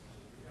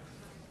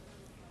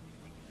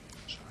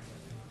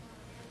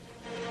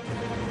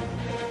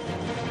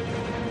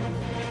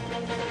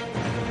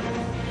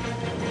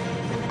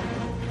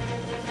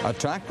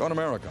 Attack on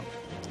America.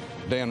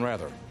 Dan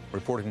Rather,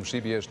 reporting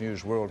from CBS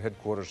News World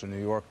Headquarters in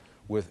New York,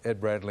 with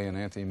Ed Bradley and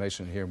Anthony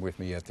Mason here with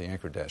me at the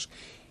anchor desk.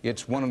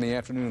 It's 1 in the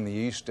afternoon in the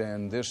east,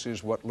 and this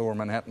is what lower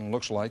Manhattan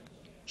looks like.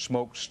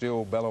 Smoke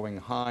still bellowing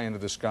high into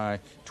the sky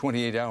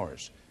 28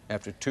 hours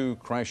after 2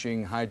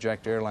 crashing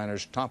hijacked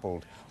airliners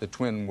toppled the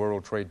twin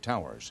World Trade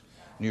Towers.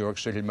 New York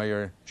City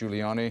Mayor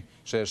Giuliani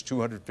says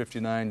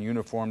 259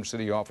 uniformed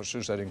city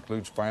officers, that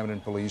includes firemen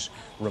and police,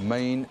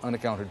 remain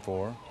unaccounted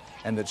for,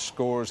 and that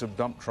scores of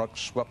dump trucks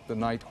swept the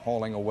night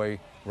hauling away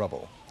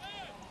rubble.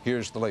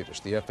 Here's the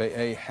latest. The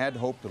FAA had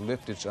hoped to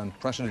lift its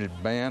unprecedented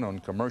ban on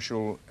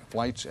commercial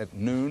flights at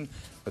noon,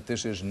 but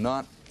this has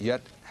not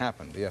yet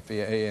happened. The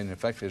FAA, in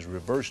effect, has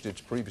reversed its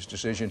previous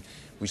decision.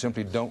 We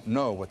simply don't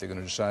know what they're going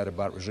to decide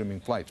about resuming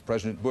flights.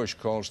 President Bush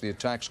calls the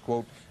attacks,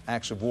 quote,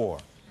 acts of war.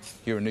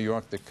 Here in New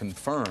York, the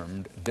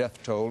confirmed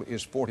death toll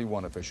is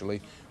 41 officially,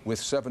 with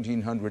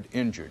 1,700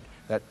 injured.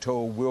 That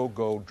toll will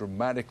go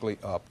dramatically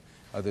up.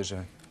 There's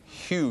a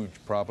huge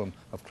problem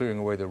of clearing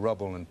away the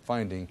rubble and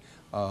finding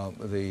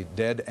the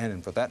dead,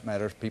 and for that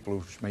matter, people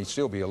who may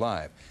still be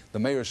alive. The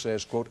mayor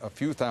says, quote, a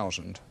few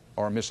thousand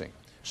are missing.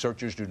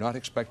 Searchers do not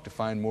expect to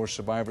find more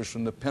survivors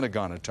from the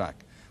Pentagon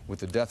attack, with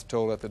the death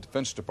toll at the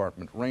Defense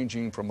Department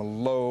ranging from a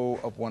low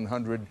of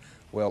 100,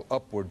 well,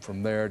 upward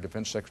from there.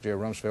 Defense Secretary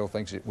Rumsfeld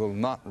thinks it will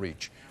not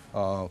reach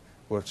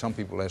what some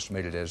people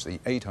estimated as the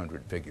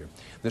 800 figure.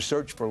 The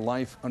search for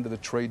life under the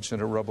Trade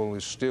Center rubble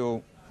is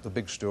still the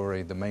big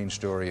story, the main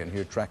story, and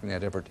here tracking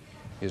that effort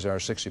is our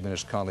 60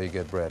 Minutes colleague,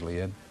 Ed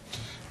Bradley. Ed?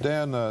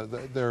 Dan,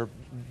 there are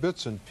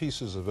bits and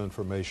pieces of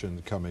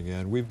information coming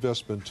in. We've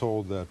just been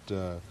told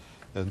that,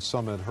 and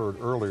some had heard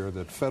earlier,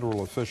 that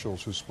federal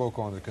officials who spoke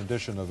on the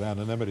condition of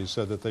anonymity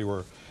said that they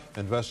were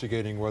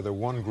investigating whether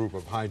one group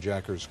of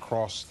hijackers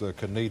crossed the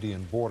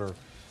Canadian border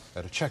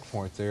at a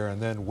checkpoint there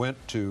and then went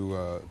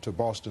to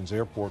Boston's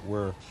airport,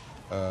 where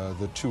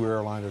the 2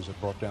 airliners that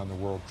brought down the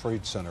World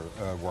Trade Center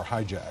were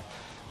hijacked.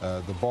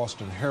 The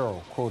Boston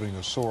Herald, quoting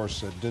a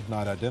source that did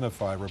not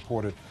identify,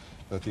 reported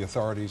that the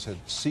authorities had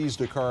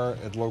seized a car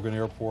at Logan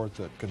Airport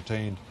that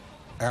contained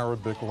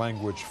Arabic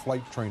language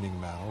flight training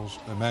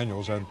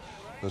manuals, and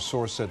the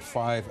source said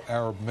 5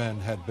 Arab men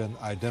had been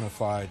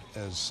identified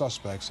as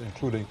suspects,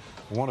 including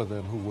one of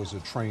them who was a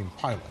trained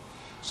pilot.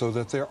 So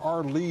that there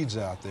are leads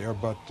out there,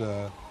 but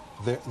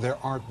there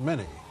aren't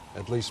many,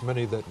 at least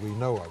many that we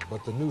know of.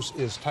 But the noose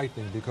is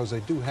tightening because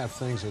they do have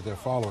things that they're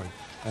following,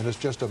 and it's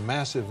just a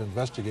massive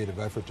investigative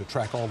effort to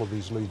track all of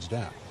these leads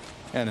down.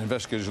 And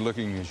investigators are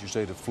looking, as you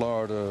say, to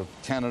Florida,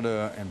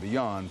 Canada, and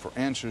beyond for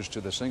answers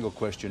to the single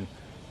question,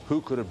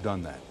 who could have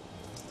done that?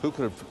 Who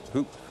could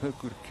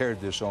have carried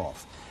this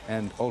off?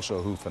 And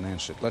also, who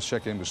financed it? Let's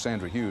check in with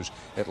Sandra Hughes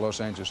at Los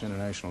Angeles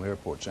International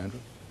Airport. Sandra?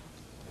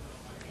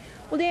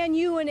 Well, Dan,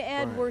 you and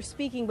Ed were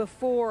speaking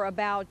before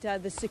about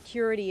the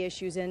security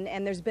issues,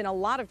 and there's been a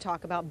lot of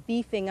talk about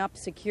beefing up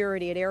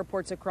security at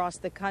airports across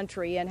the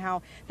country and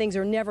how things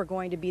are never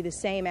going to be the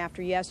same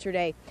after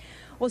yesterday.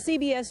 Well,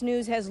 CBS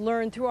News has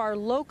learned through our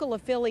local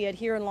affiliate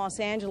here in Los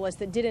Angeles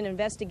that did an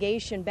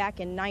investigation back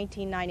in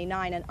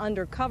 1999, an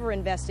undercover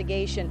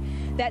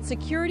investigation, that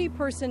security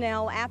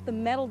personnel at the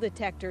metal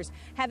detectors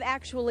have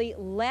actually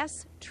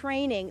less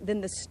training than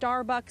the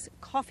Starbucks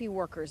coffee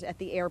workers at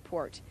the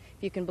airport.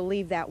 If you can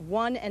believe that,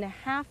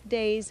 1.5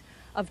 days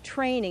of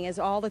training is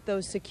all that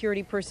those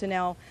security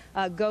personnel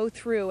go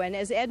through. And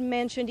as Ed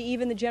mentioned,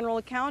 even the General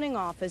Accounting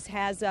Office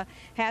has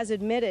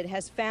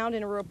found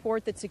in a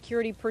report that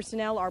security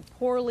personnel are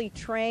poorly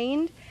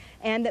trained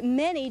and that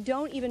many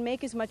don't even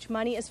make as much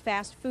money as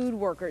fast food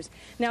workers.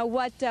 Now,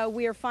 what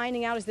we are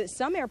finding out is that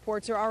some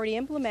airports are already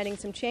implementing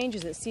some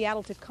changes. At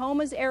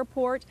Seattle-Tacoma's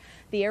airport,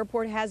 the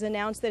airport has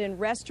announced that in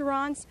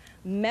restaurants,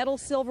 metal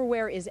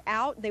silverware is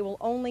out. They will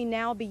only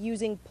now be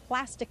using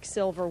plastic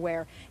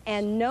silverware,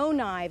 and no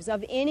knives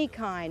of any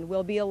kind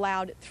will be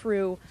allowed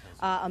through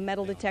a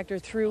metal detector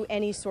through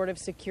any sort of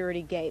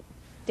security gate.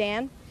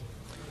 Dan?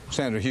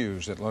 Sandra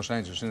Hughes at Los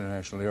Angeles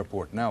International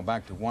Airport. Now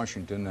back to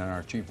Washington and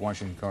our chief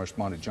Washington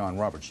correspondent, John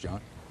Roberts.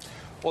 John?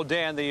 Well,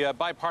 Dan, the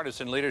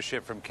bipartisan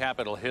leadership from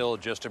Capitol Hill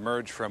just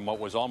emerged from what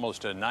was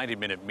almost a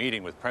 90-minute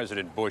meeting with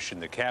President Bush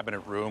in the cabinet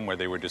room where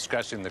they were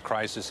discussing the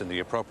crisis and the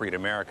appropriate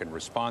American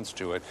response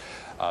to it.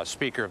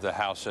 Speaker of the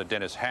House,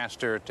 Dennis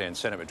Hastert, and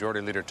Senate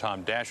Majority Leader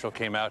Tom Daschle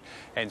came out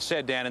and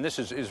said, Dan, and this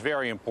is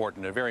very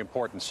important, a very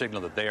important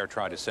signal that they are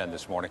trying to send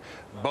this morning,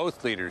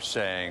 both leaders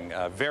saying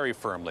very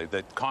firmly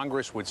that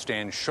Congress would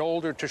stand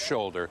shoulder to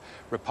shoulder,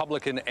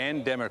 Republican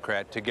and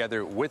Democrat,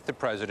 together with the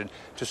president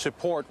to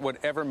support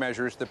whatever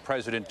measures the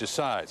president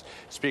decides.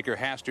 Speaker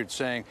Hastert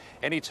saying,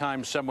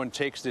 anytime someone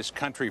takes this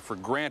country for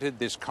granted,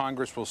 this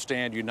Congress will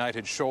stand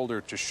united shoulder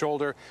to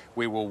shoulder.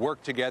 We will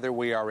work together.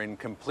 We are in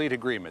complete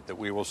agreement that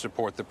we will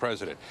support the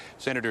president.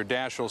 Senator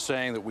Daschle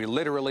saying that we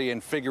literally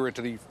and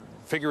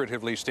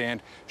figuratively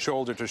stand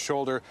shoulder to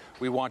shoulder.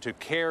 We want to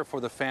care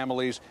for the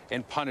families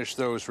and punish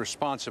those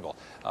responsible.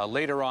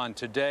 Later on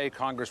today,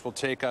 Congress will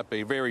take up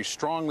a very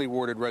strongly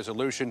worded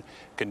resolution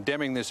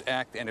condemning this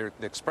act and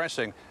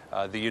expressing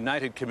the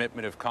united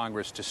commitment of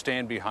Congress to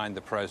stand behind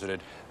the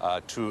president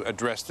to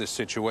address this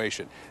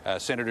situation.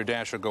 Senator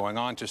Daschle going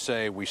on to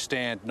say we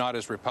stand not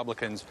as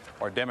Republicans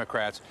or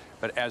Democrats,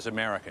 but as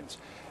Americans.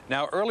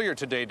 Now, earlier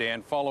today,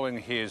 Dan, following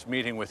his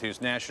meeting with his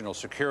National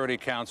Security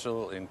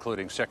Council,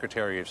 including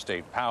Secretary of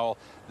State Powell,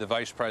 the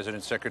Vice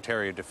President,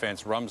 Secretary of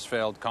Defense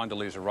Rumsfeld,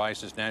 Condoleezza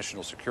Rice, his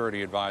National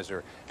Security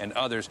Advisor, and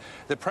others,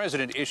 the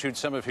president issued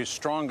some of his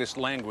strongest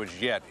language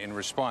yet in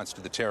response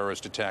to the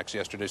terrorist attacks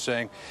yesterday,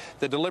 saying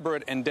the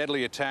deliberate and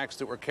deadly attacks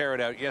that were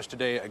carried out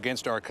yesterday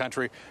against our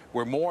country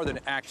were more than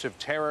acts of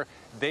terror.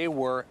 They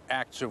were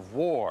acts of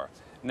war.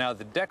 Now,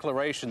 the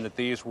declaration that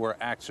these were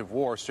acts of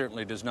war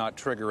certainly does not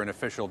trigger an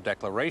official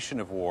declaration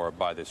of war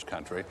by this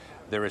country.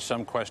 There is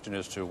some question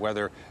as to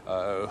whether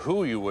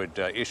who you would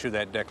issue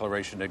that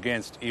declaration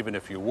against, even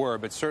if you were.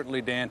 But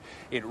certainly, Dan,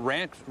 it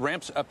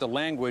ramps up the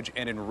language,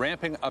 and in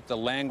ramping up the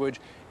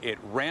language, it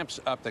ramps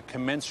up the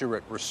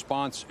commensurate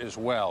response as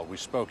well. We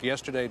spoke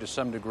yesterday to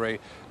some degree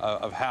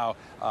of how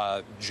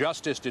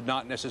justice did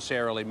not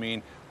necessarily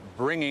mean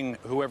bringing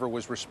whoever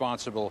was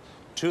responsible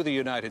to the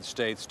United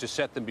States to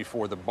set them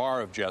before the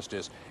bar of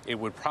justice. It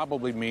would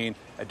probably mean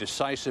a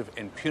decisive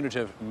and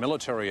punitive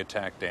military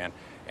attack, Dan.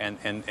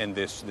 And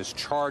this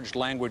charged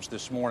language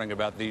this morning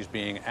about these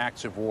being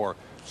acts of war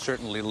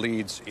certainly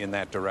leads in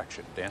that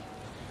direction. Dan?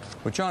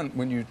 Well, John,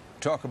 when you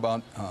talk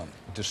about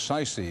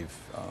decisive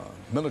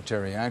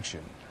military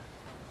action,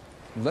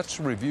 let's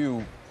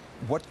review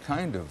what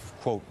kind of,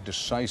 quote,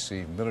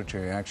 decisive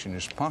military action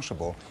is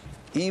possible,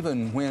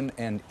 even when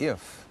and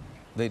if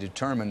they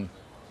determine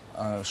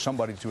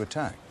somebody to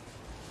attack.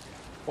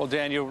 Well,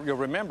 Dan, you'll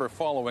remember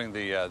following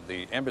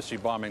the embassy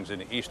bombings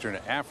in Eastern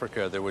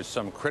Africa, there was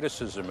some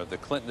criticism of the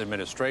Clinton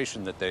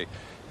administration that they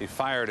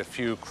fired a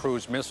few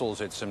cruise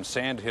missiles at some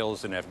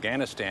sandhills in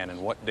Afghanistan,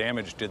 and what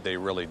damage did they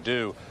really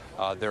do?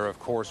 There, of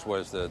course,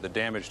 was the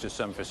damage to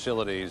some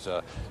facilities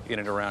in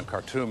and around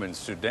Khartoum in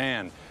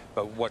Sudan.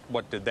 But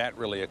what did that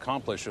really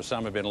accomplish?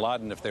 Osama bin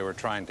Laden, if they were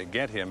trying to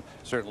get him,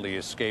 certainly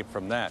escaped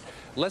from that.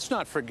 Let's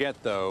not forget,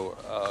 though,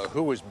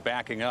 who was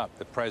backing up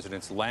the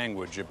president's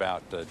language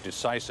about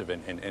decisive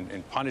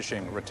and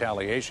punishing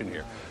retaliation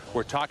here.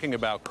 We're talking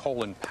about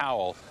Colin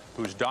Powell,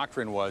 whose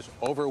doctrine was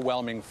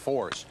overwhelming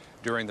force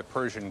during the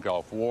Persian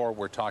Gulf War.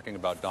 We're talking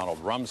about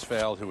Donald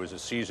Rumsfeld, who is a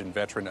seasoned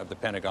veteran of the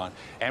Pentagon,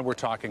 and we're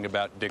talking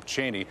about Dick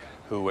Cheney,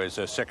 who, as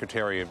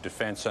Secretary of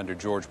Defense under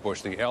George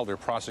Bush the Elder,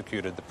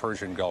 prosecuted the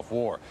Persian Gulf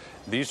War.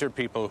 These are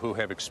people who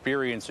have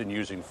experience in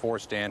using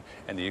force, Dan,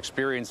 and the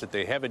experience that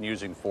they have in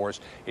using force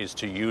is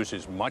to use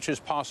as much as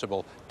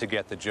possible to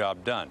get the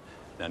job done.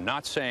 Now,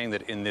 not saying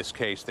that in this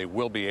case they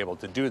will be able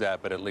to do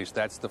that, but at least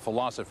that's the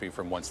philosophy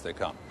from whence they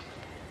come.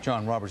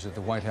 John Roberts at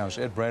the White House.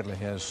 Ed Bradley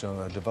has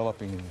a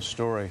developing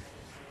story,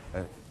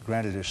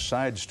 granted a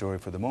side story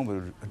for the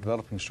moment, a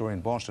developing story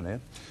in Boston, Ed.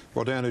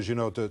 Well, Dan, as you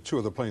know, two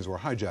of the planes were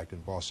hijacked in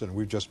Boston.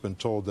 We've just been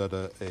told that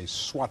a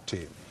SWAT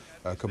team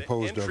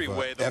composed of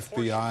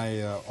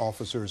FBI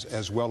officers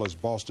as well as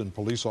Boston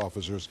police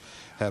officers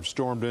have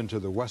stormed into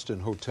the Westin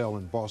Hotel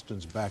in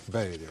Boston's Back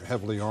Bay. They're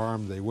heavily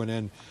armed. They went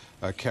in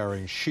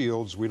carrying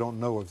shields. We don't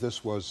know if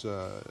this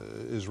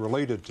is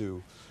related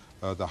to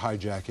the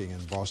hijacking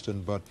in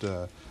Boston, but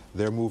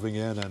they're moving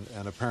in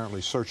and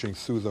apparently searching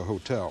through the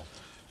hotel.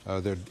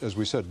 There are, as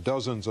we said,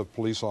 dozens of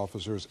police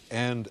officers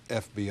and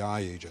FBI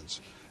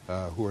agents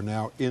who are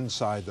now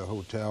inside the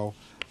hotel.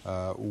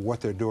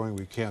 What they're doing,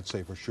 we can't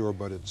say for sure,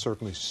 but it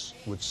certainly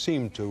would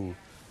seem to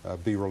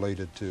be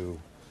related to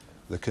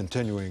the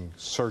continuing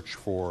search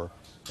for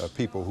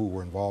people who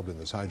were involved in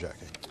this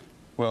hijacking.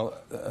 Well,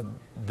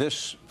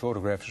 this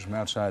photograph is from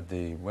outside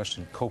the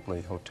Westin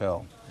Copley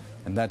Hotel,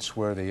 and that's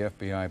where the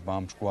FBI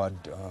bomb squad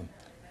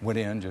went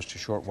in just a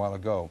short while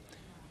ago.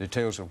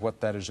 Details of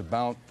what that is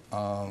about,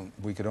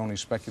 we could only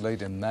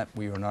speculate, and that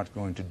we are not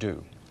going to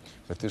do.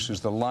 But this is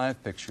the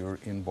live picture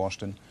in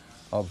Boston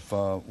of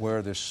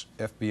where this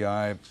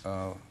FBI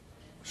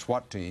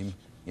SWAT team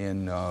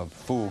in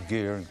full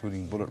gear,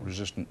 including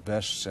bullet-resistant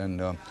vests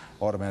and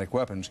automatic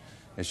weapons,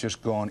 has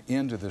just gone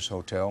into this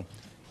hotel.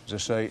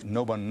 As I say,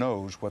 no one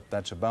knows what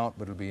that's about,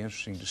 but it'll be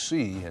interesting to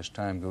see as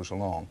time goes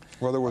along.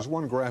 Well, there was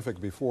one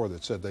graphic before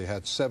that said they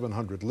had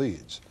 700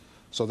 leads.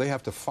 So they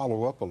have to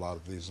follow up a lot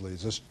of these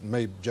leads. This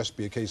may just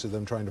be a case of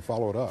them trying to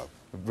follow it up.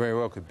 Very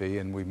well could be,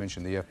 and we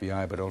mentioned the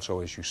FBI, but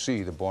also, as you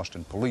see, the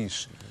Boston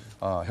police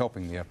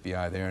helping the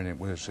FBI there, and it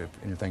was, if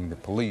anything, the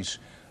police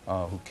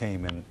who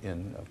came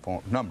in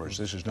numbers.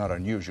 This is not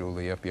unusual.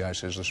 The FBI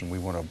says, listen, we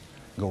want to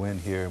go in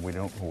here, and we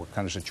don't know what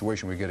kind of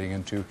situation we're getting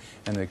into,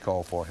 and they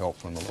call for help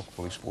from the local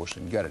police force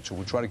and get it. So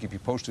we'll try to keep you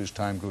posted as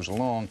time goes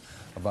along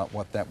about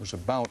what that was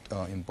about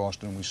in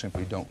Boston. We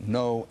simply don't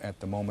know at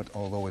the moment,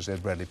 although, as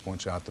Ed Bradley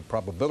points out, the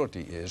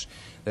probability is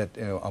that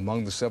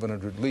among the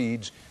 700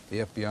 leads, the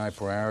FBI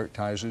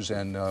prioritizes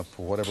and,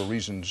 for whatever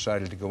reason,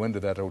 decided to go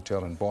into that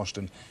hotel in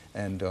Boston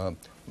and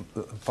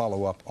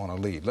follow up on a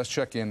lead. Let's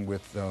check in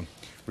with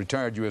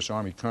retired U.S.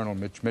 Army Colonel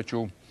Mitch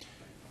Mitchell,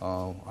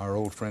 our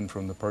old friend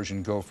from the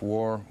Persian Gulf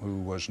War, who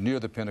was near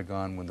the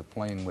Pentagon when the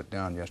plane went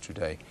down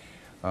yesterday.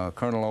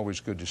 Colonel, always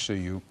good to see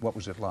you. What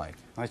was it like?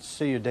 Nice to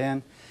see you,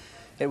 Dan.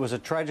 It was a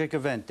tragic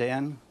event,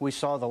 Dan. We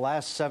saw the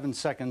last 7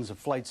 seconds of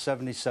Flight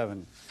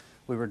 77.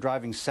 We were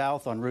driving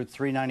south on Route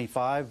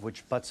 395,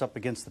 which butts up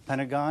against the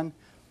Pentagon.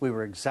 We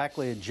were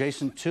exactly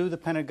adjacent to the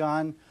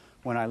Pentagon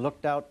when I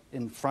looked out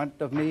in front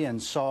of me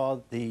and saw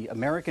the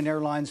American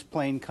Airlines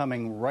plane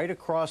coming right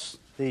across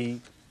the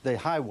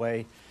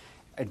highway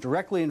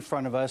directly in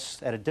front of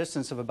us at a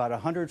distance of about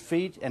 100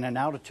 feet and an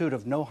altitude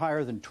of no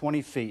higher than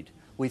 20 feet.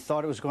 We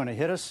thought it was going to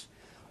hit us.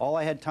 All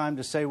I had time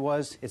to say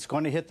was, it's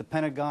going to hit the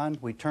Pentagon.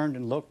 We turned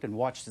and looked and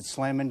watched it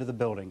slam into the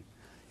building.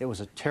 It was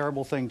a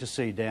terrible thing to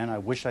see, Dan. I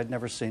wish I'd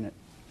never seen it.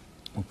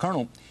 Well,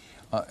 Colonel,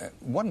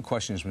 one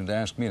question has been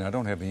asked me, and I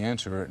don't have the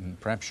answer, and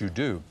perhaps you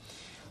do.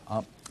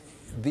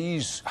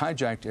 These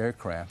hijacked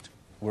aircraft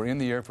were in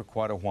the air for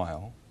quite a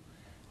while.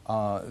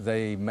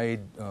 They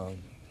made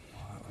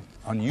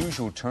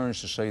unusual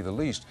turns, to say the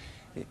least.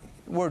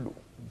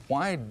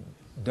 Why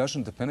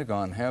doesn't the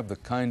Pentagon have the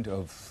kind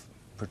of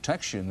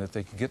protection that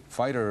they could get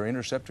fighter or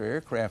interceptor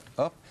aircraft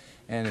up,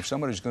 and if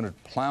somebody's going to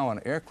plow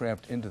an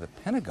aircraft into the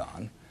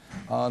Pentagon,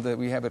 that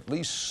we have at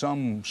least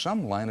some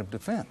line of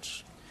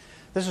defense?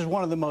 This is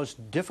one of the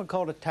most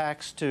difficult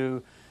attacks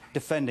to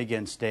defend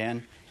against,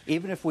 Dan.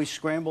 Even if we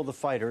scramble the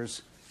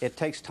fighters, it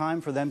takes time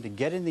for them to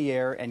get in the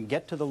air and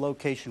get to the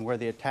location where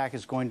the attack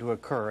is going to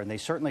occur, and they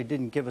certainly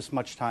didn't give us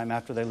much time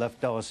after they left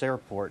Dulles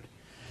Airport.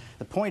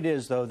 The point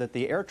is, though, that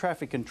the air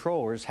traffic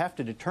controllers have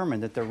to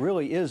determine that there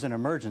really is an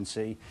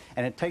emergency,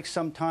 and it takes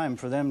some time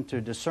for them to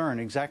discern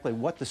exactly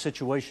what the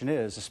situation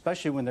is,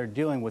 especially when they're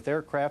dealing with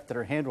aircraft that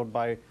are handled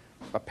by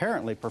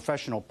apparently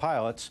professional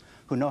pilots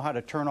who know how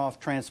to turn off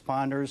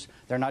transponders.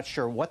 They're not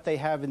sure what they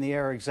have in the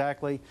air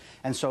exactly,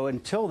 and so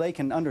until they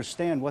can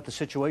understand what the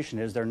situation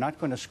is, they're not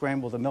going to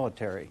scramble the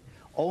military.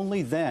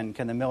 Only then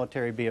can the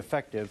military be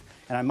effective,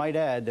 and I might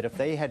add that if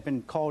they had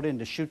been called in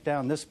to shoot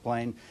down this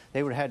plane,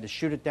 they would have had to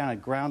shoot it down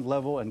at ground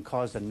level and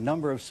caused a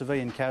number of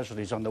civilian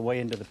casualties on the way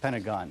into the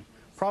Pentagon.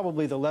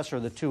 Probably the lesser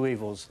of the two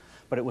evils,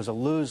 but it was a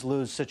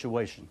lose-lose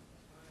situation.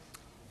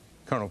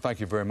 Colonel, thank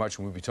you very much,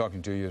 and we'll be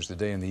talking to you as the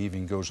day and the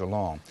evening goes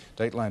along.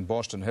 Dateline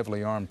Boston,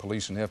 heavily armed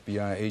police and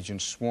FBI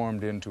agents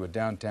swarmed into a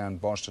downtown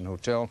Boston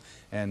hotel,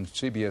 and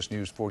CBS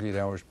News 48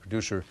 Hours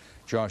producer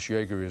Josh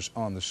Yeager is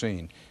on the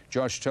scene.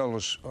 Josh, tell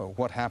us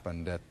what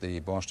happened at the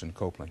Boston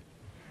Copley.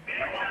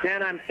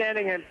 Dan, I'm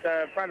standing in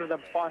front of the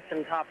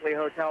Boston Copley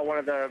Hotel, one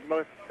of the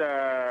most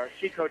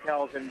chic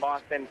hotels in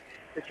Boston.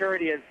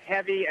 Security is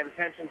heavy and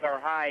tensions are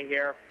high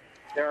here.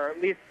 There are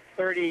at least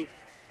 30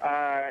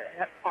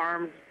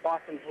 armed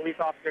Boston police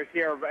officers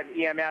here, an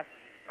EMS,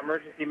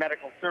 Emergency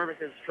Medical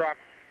Services truck.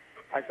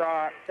 I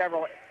saw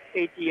several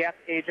ATF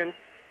agents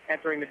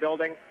entering the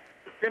building.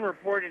 It's been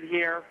reported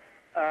here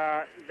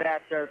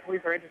that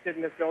police are interested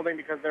in this building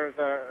because there's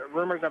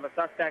rumors of a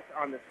suspect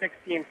on the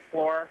 16th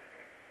floor.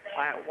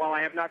 While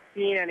I have not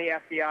seen any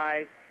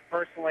FBI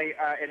personally,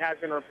 it has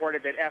been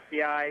reported that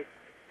FBI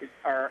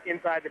are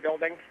inside the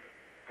building.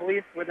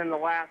 Police, within the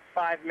last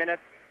 5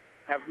 minutes,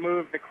 have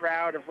moved the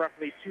crowd of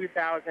roughly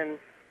 2,000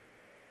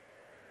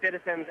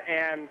 citizens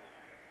and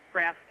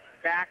press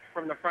back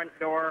from the front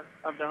door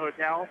of the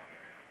hotel.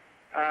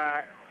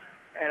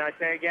 And I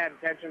say again,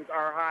 tensions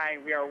are high.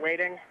 We are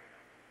waiting,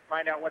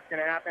 find out what's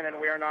going to happen, and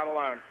we are not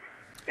alone.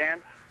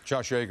 Dan?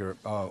 Josh Yeager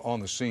on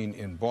the scene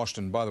in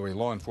Boston. By the way,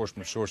 law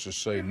enforcement sources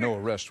say no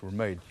arrests were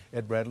made.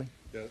 Ed Bradley?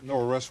 Yeah,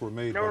 no arrests were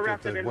made. No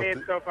arrests have been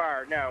made so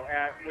far, no.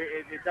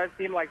 It does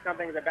seem like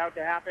something's about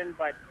to happen,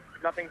 but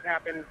nothing's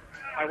happened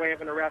by way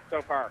of an arrest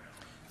so far.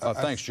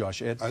 Thanks,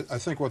 Josh. Ed? I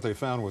think what they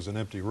found was an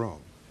empty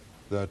room,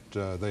 that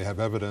they have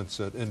evidence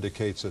that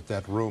indicates that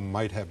that room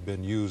might have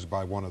been used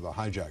by one of the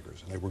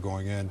hijackers, and they were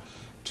going in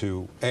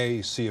to,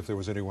 A, see if there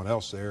was anyone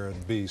else there,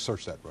 and B,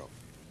 search that room.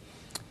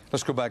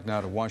 Let's go back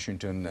now to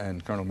Washington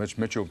and Colonel Mitch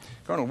Mitchell.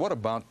 Colonel, what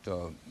about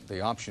the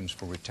options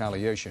for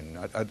retaliation?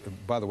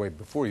 By the way,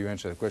 before you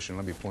answer the question,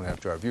 let me point out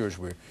to our viewers,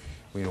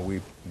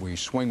 we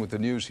swing with the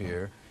news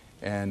here,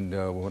 And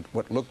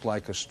what looked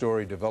like a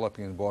story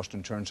developing in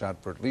Boston turns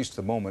out, for at least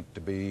the moment,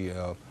 to be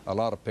a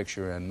lot of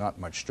picture and not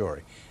much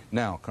story.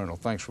 Now, Colonel,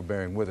 thanks for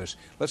bearing with us.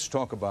 Let's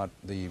talk about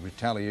the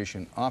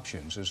retaliation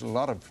options. There's a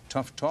lot of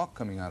tough talk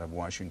coming out of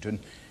Washington,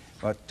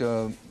 but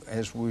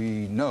as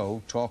we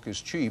know, talk is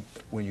cheap.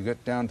 When you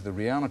get down to the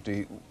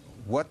reality,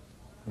 what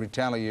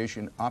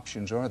retaliation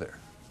options are there?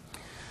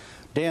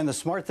 Dan, the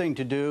smart thing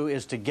to do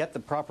is to get the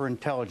proper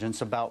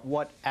intelligence about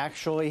what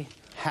actually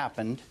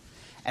happened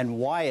and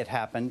why it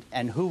happened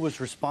and who was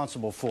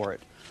responsible for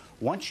it.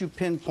 Once you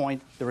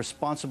pinpoint the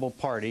responsible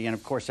party, and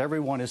of course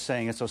everyone is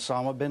saying it's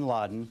Osama bin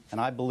Laden,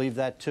 and I believe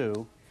that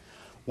too,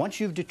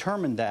 once you've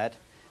determined that,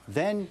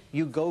 then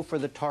you go for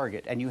the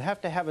target. And you have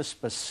to have a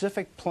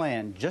specific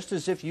plan, just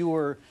as if you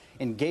were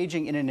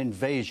engaging in an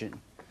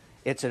invasion.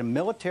 It's a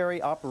military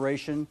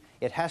operation.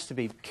 It has to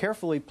be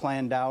carefully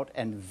planned out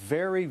and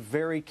very,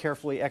 very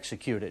carefully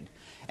executed.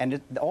 And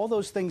all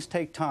those things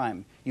take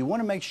time. You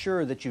want to make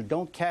sure that you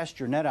don't cast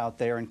your net out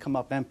there and come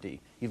up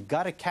empty. You've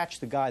got to catch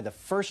the guy the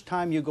first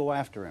time you go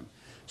after him.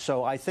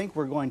 So I think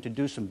we're going to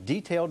do some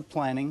detailed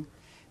planning,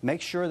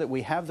 make sure that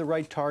we have the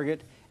right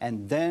target,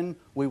 and then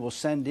we will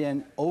send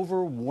in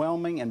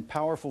overwhelming and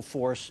powerful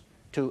force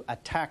to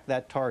attack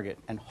that target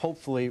and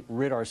hopefully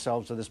rid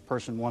ourselves of this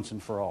person once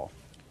and for all.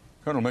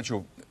 Colonel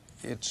Mitchell,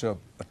 it's a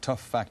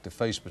tough fact to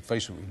face, but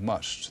face it we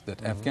must,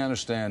 that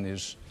Afghanistan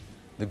is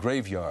the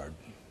graveyard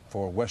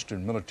for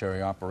Western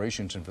military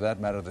operations, and for that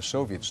matter, the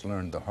Soviets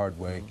learned the hard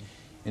way.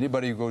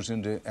 Anybody who goes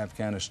into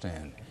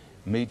Afghanistan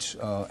meets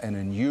an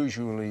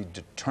unusually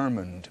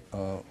determined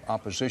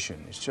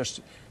opposition. It's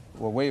just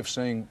a way of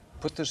saying,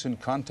 put this in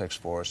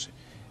context for us.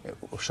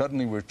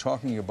 Suddenly we're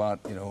talking about,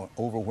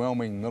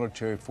 overwhelming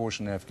military force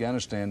in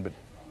Afghanistan, but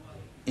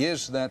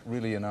is that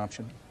really an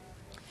option?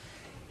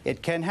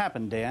 It can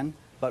happen, Dan,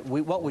 but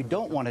what we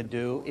don't want to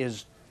do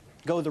is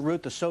go the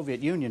route the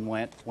Soviet Union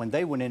went when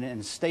they went in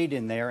and stayed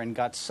in there and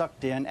got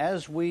sucked in,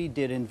 as we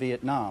did in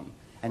Vietnam,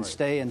 and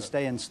stay and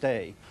stay and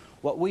stay.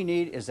 What we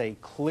need is a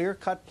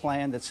clear-cut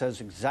plan that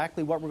says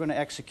exactly what we're going to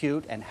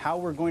execute and how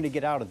we're going to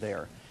get out of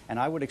there. And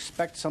I would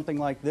expect something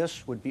like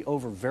this would be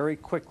over very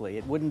quickly.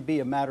 It wouldn't be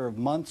a matter of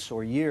months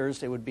or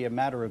years. It would be a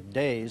matter of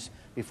days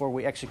before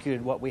we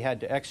executed what we had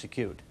to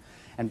execute.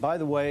 And by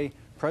the way,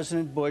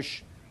 President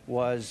Bush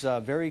was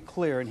very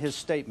clear in his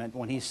statement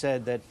when he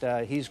said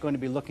that he's going to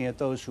be looking at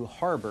those who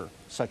harbor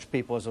such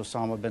people as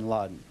Osama bin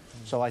Laden.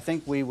 So I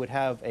think we would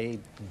have a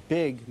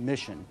big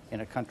mission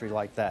in a country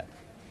like that.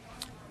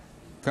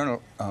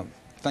 Colonel,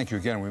 thank you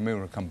again. We may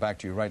want to come back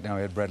to you right now.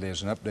 Ed Bradley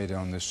has an update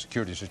on this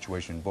security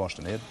situation in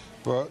Boston. Ed?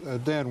 Well,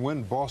 Dan,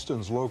 when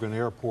Boston's Logan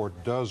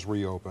Airport does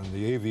reopen,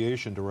 the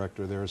aviation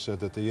director there said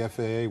that the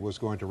FAA was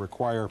going to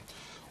require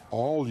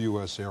all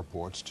U.S.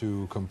 airports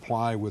to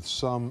comply with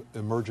some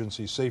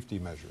emergency safety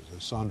measures.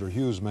 As Sandra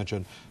Hughes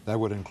mentioned, that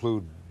would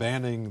include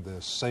banning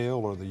the sale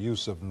or the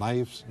use of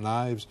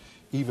knives,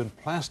 even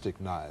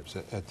plastic knives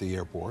at the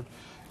airport.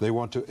 They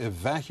want to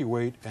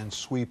evacuate and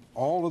sweep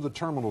all of the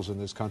terminals in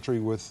this country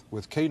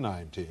with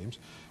K-9 teams,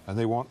 and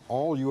they want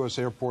all U.S.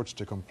 airports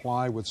to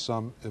comply with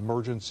some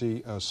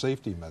emergency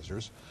safety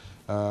measures.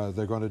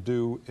 They're going to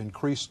do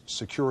increased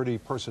security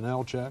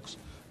personnel checks.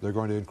 They're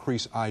going to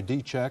increase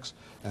ID checks,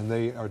 and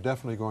they are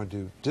definitely going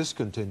to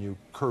discontinue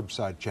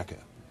curbside check-in.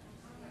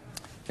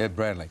 Ed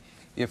Bradley,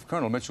 if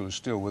Colonel Mitchell is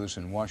still with us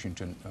in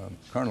Washington,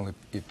 Colonel,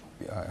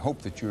 I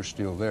hope that you're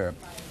still there.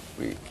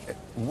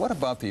 What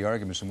about the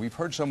arguments, and we've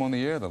heard some on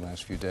the air the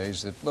last few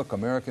days, that, look,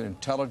 American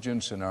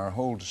intelligence and our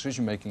whole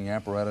decision-making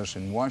apparatus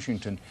in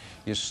Washington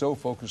is so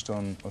focused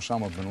on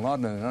Osama bin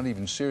Laden and not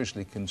even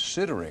seriously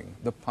considering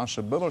the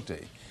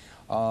possibility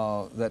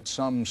that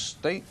some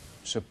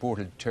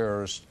state-supported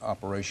terrorist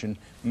operation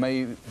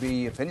may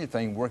be, if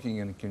anything, working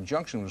in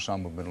conjunction with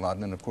Osama bin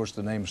Laden. And, of course,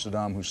 the name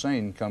Saddam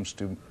Hussein comes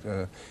to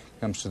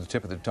the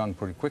tip of the tongue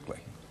pretty quickly.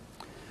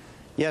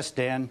 Yes,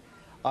 Dan.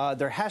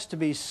 There has to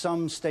be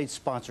some state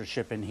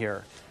sponsorship in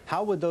here.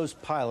 How would those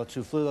pilots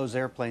who flew those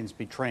airplanes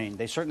be trained?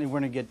 They certainly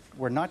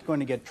were not going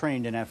to get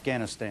trained in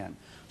Afghanistan.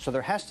 So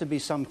there has to be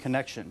some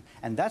connection.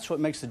 And that's what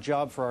makes the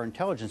job for our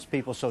intelligence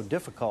people so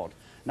difficult.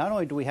 Not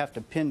only do we have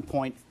to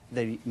pinpoint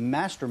the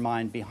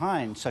mastermind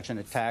behind such an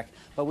attack,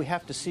 but we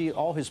have to see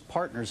all his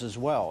partners as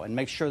well and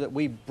make sure that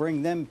we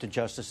bring them to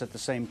justice at the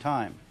same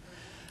time.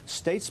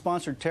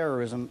 State-sponsored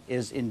terrorism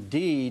is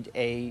indeed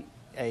a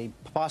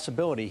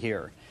possibility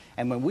here.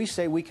 And when we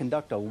say we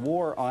conduct a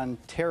war on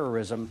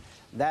terrorism,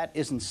 that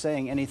isn't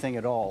saying anything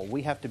at all.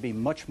 We have to be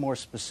much more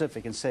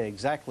specific and say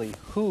exactly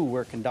who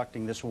we're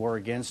conducting this war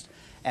against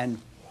and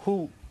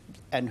who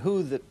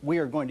that we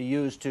are going to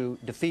use to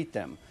defeat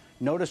them.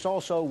 Notice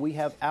also we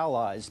have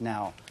allies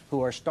now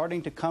who are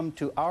starting to come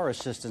to our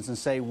assistance and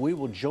say, we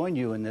will join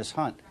you in this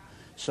hunt.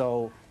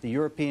 So the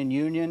European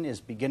Union is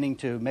beginning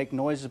to make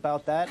noise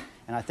about that,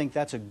 and I think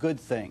that's a good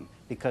thing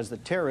because the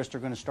terrorists are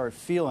going to start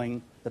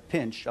feeling the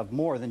pinch of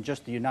more than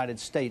just the United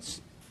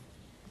States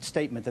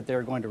statement that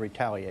they're going to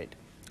retaliate.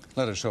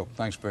 Let us hope.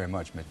 Thanks very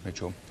much,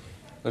 Mitchell.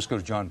 Let's go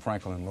to John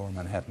Frankel in Lower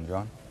Manhattan.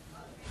 John?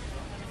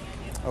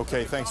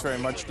 Okay, thanks very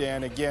much,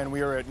 Dan. Again,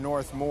 we are at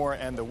North Moore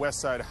and the West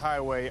Side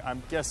Highway.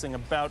 I'm guessing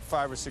about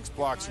 5 or 6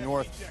 blocks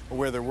north of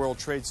where the World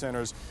Trade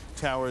Center's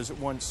towers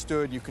once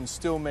stood. You can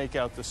still make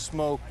out the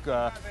smoke.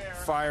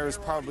 Fires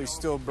probably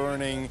still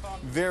burning.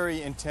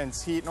 Very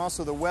intense heat. And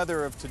also the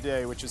weather of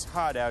today, which is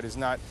hot out, is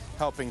not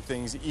helping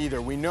things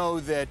either. We know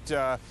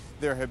that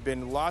there have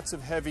been lots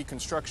of heavy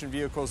construction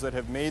vehicles that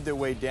have made their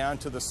way down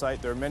to the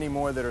site. There are many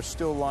more that are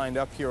still lined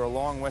up here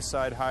along West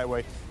Side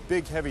Highway.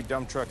 Big, heavy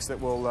dump trucks that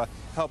will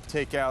help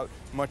take out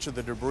much of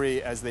the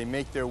debris as they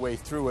make their way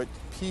through it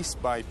piece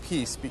by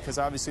piece, because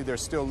obviously they're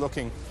still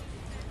looking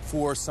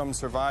for some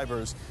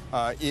survivors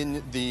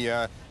in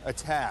the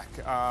attack.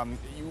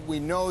 We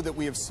know that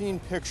we have seen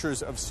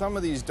pictures of some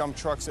of these dump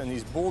trucks and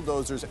these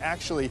bulldozers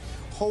actually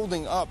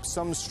holding up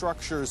some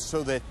structures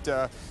so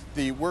that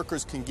the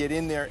workers can get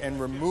in there and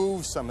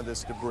remove some of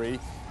this debris.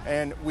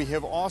 And we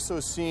have also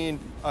seen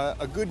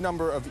a good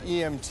number of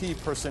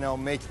EMT personnel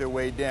make their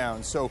way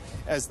down. So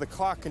as the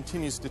clock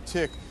continues to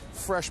tick,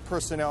 fresh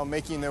personnel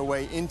making their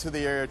way into the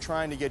area,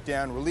 trying to get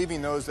down,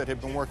 relieving those that have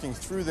been working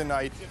through the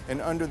night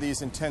and under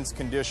these intense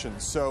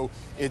conditions. So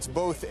it's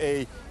both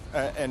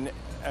an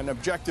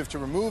objective to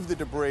remove the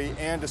debris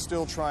and to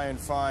still try and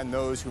find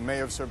those who may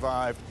have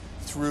survived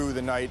through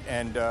the night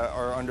and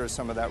are under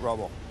some of that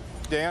rubble.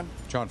 Dan?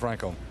 John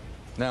Franco.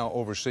 Now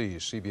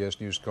overseas, CBS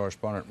News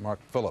correspondent Mark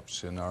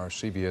Phillips in our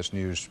CBS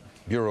News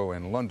bureau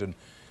in London.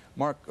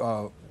 Mark,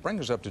 bring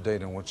us up to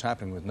date on what's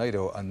happening with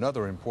NATO.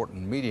 Another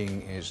important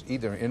meeting is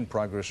either in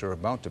progress or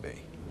about to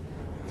be.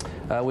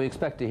 We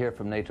expect to hear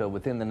from NATO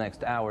within the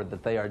next hour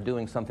that they are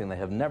doing something they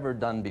have never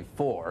done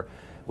before,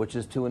 which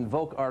is to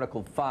invoke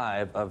Article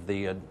 5 of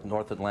the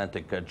North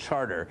Atlantic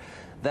Charter.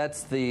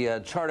 That's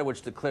the charter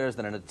which declares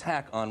that an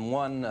attack on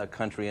one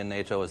country in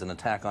NATO is an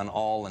attack on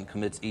all and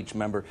commits each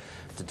member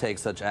to take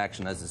such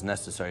action as is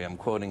necessary. I'm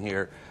quoting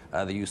here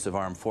the use of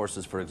armed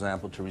forces, for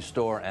example, to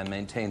restore and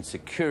maintain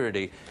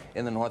security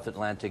in the North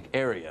Atlantic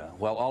area.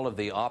 Well, all of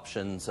the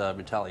options,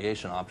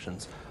 retaliation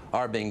options,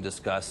 are being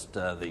discussed,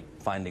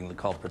 finding the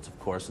culprits, of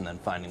course, and then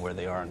finding where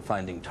they are and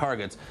finding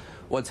targets.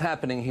 What's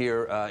happening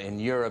here in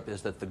Europe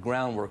is that the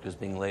groundwork is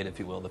being laid, if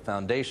you will, the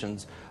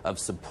foundations of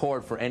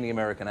support for any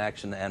American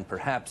action and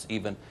perhaps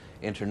even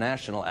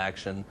international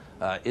action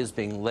is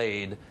being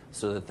laid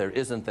so that there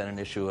isn't then an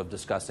issue of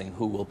discussing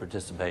who will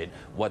participate,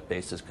 what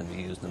bases can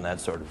be used, and that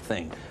sort of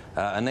thing.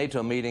 A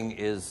NATO meeting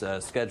is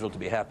scheduled to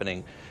be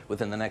happening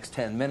within the next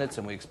 10 minutes,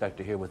 and we expect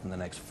to hear within the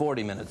next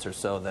 40 minutes or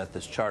so that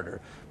this charter,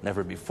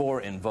 never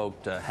before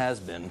invoked, has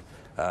been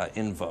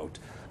invoked.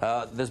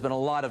 There's been a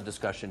lot of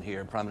discussion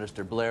here. Prime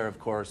Minister Blair, of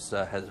course,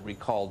 has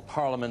recalled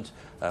Parliament,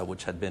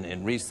 which had been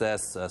in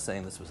recess,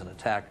 saying this was an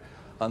attack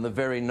on the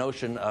very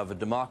notion of a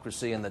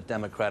democracy and that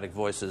democratic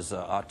voices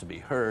ought to be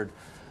heard.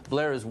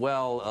 Blair as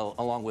well,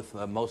 along with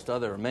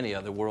many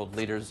other world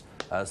leaders,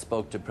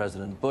 spoke to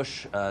President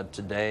Bush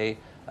today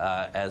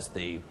as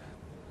the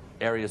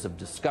areas of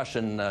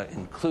discussion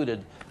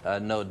included,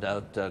 no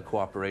doubt,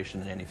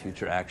 cooperation in any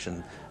future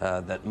action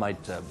that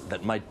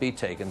might be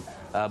taken.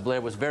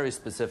 Blair was very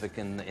specific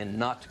in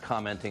not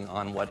commenting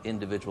on what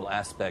individual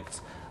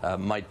aspects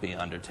might be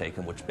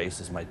undertaken, which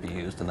bases might be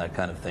used, and that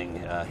kind of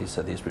thing. He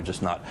said these were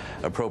just not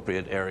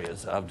appropriate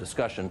areas of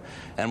discussion.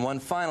 And one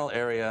final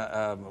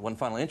area, one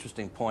final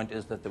interesting point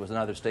is that there was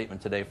another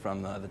statement today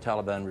from the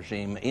Taliban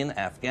regime in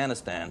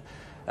Afghanistan,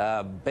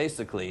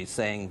 basically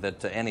saying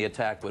that any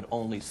attack would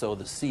only sow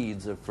the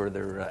seeds of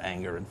further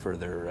anger and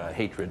further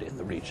hatred in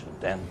the region.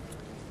 Dan?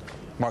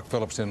 Mark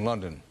Phillips in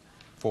London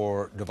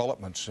for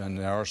developments, and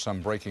there are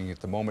some breaking at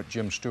the moment.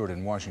 Jim Stewart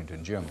in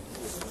Washington. Jim.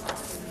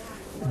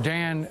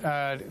 Dan,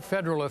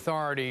 federal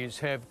authorities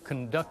have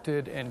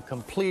conducted and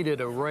completed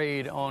a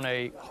raid on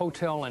a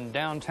hotel in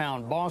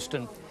downtown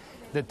Boston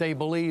that they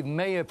believe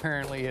may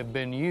apparently have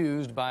been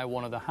used by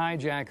one of the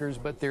hijackers,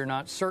 but they're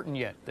not certain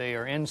yet. They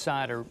are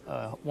inside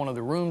one of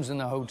the rooms in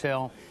the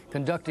hotel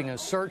conducting a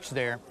search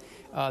there.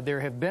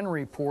 There have been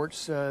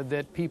reports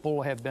that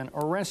people have been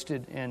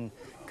arrested in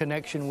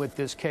connection with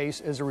this case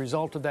as a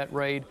result of that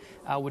raid.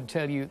 I would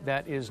tell you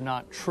that is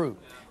not true.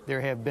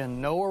 There have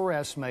been no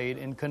arrests made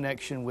in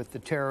connection with the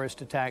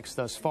terrorist attacks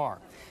thus far.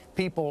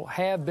 People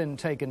have been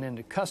taken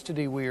into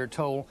custody, we are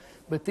told,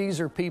 but these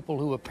are people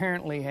who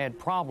apparently had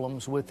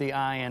problems with the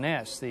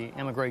INS, the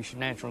Immigration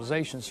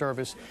Naturalization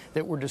Service,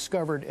 that were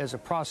discovered as a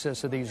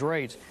process of these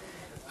raids.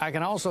 I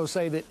can also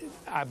say that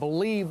I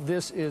believe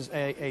this is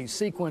a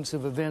sequence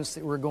of events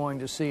that we're going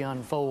to see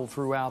unfold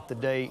throughout the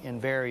day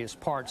in various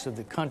parts of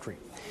the country.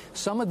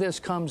 Some of this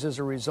comes as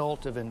a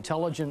result of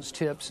intelligence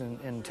tips and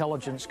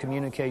intelligence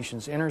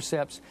communications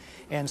intercepts,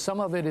 and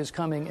some of it is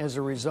coming as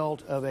a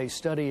result of a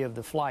study of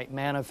the flight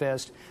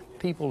manifest,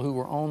 people who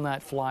were on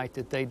that flight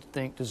that they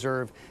think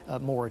deserve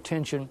more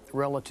attention,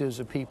 relatives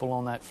of people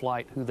on that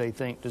flight who they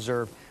think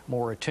deserve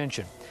more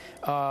attention.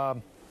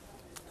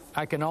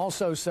 I can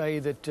also say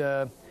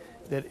that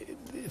that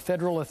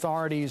federal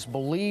authorities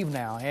believe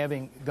now,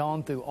 having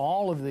gone through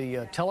all of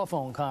the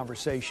telephone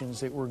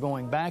conversations that were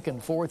going back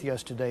and forth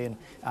yesterday, and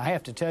I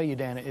have to tell you,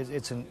 Dan,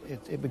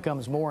 it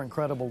becomes more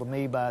incredible to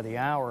me by the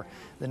hour,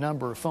 the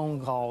number of phone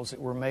calls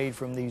that were made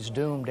from these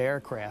doomed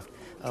aircraft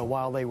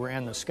while they were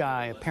in the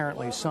sky,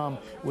 apparently some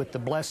with the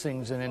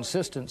blessings and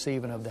insistence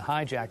even of the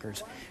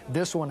hijackers.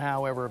 This one,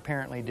 however,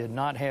 apparently did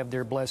not have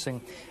their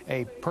blessing.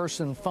 A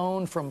person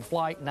phoned from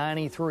Flight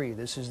 93.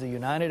 This is the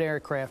United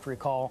aircraft,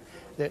 recall,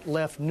 that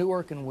left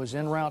Newark and was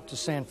en route to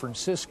San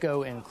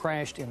Francisco and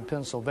crashed in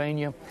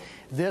Pennsylvania.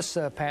 This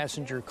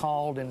passenger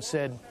called and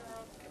said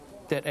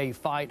that a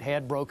fight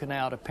had broken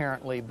out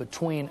apparently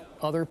between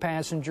other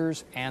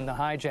passengers and the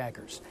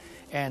hijackers,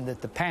 and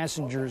that the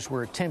passengers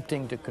were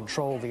attempting to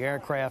control the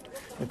aircraft.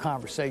 The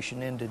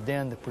conversation ended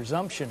then. The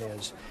presumption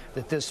is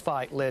that this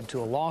fight led to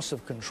a loss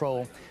of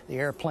control. The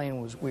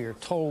airplane was, we are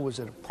told, was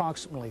at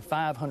approximately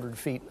 500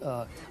 feet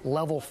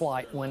level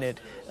flight when it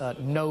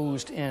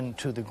nosed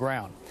into the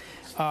ground.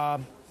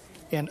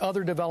 In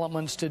other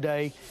developments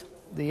today,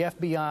 the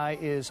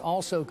FBI is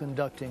also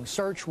conducting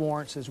search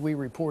warrants, as we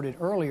reported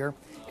earlier,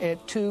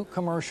 at 2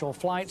 commercial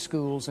flight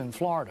schools in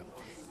Florida.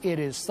 It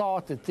is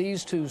thought that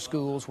these 2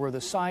 schools were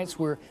the sites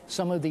where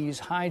some of these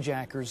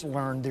hijackers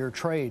learned their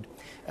trade.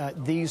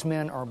 These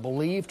men are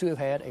believed to have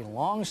had a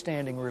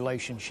long-standing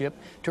relationship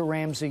to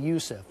Ramzi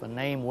Youssef, a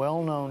name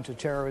well known to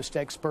terrorist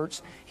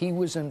experts. He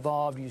was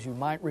involved, as you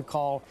might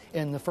recall,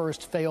 in the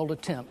first failed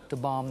attempt to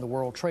bomb the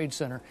World Trade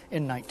Center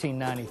in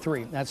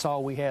 1993. That's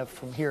all we have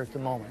from here at the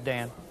moment.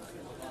 Dan.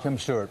 Tim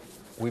Stewart,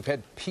 we've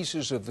had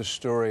pieces of the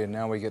story, and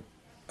now we get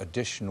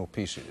additional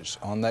pieces.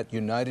 On that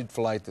United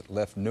flight that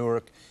left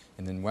Newark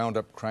and then wound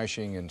up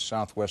crashing in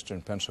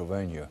southwestern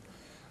Pennsylvania,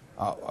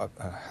 a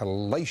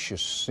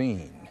hellacious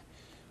scene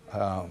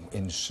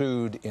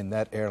ensued in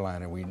that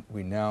airline, and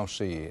we now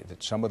see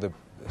that some of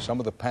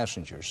the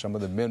passengers, some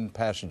of the men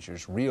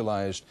passengers,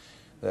 realized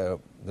that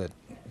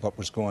what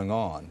was going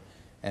on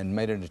and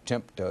made an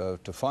attempt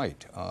to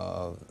fight.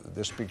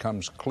 This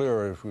becomes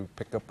clearer if we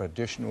pick up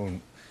additional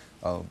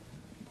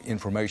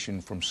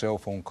information from cell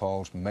phone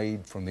calls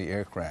made from the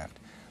aircraft.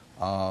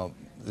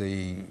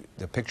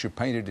 The picture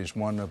painted is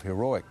one of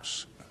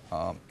heroics,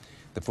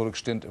 the full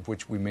extent of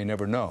which we may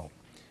never know.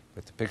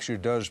 But the picture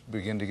does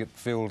begin to get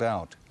filled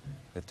out,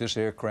 that this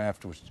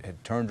aircraft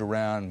had turned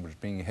around, was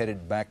being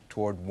headed back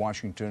toward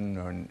Washington,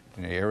 or in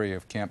the area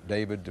of Camp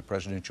David, the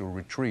presidential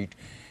retreat.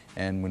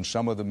 And when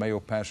some of the male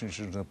passengers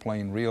in the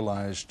plane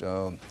realized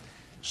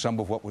some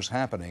of what was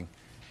happening,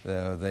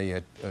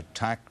 they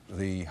attacked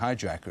the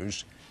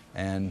hijackers,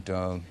 and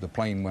the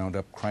plane wound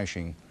up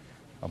crashing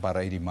about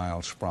 80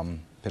 miles from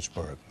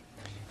Pittsburgh.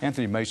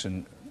 Anthony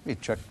Mason, let me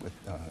check with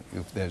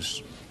if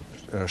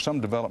there are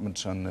some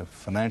developments on the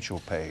financial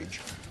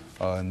page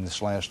in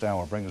this last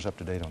hour. Bring us up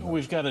to date on that.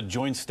 We've got a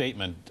joint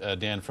statement,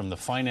 Dan, from the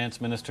finance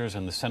ministers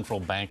and the central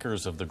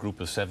bankers of the group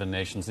of 7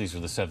 nations. These are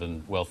the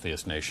 7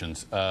 wealthiest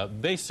nations.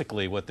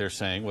 Basically, what they're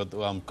saying, I'm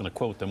going to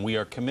quote them, "We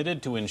are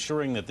committed to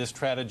ensuring that this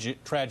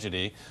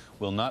tragedy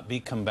will not be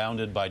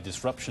compounded by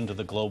disruption to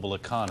the global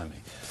economy."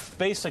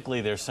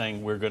 Basically, they're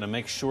saying we're going to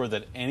make sure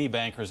that any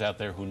bankers out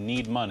there who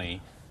need money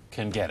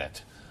can get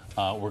it.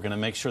 We're going to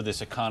make sure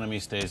this economy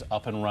stays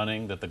up and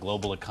running, that the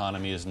global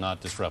economy is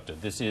not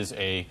disrupted. This is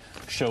a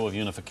show of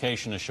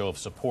unification, a show of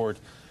support,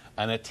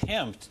 an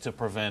attempt to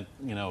prevent,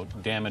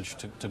 damage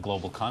to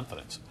global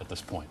confidence at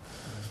this point.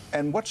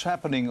 And what's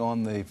happening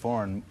on the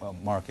foreign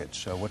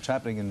markets? What's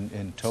happening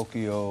in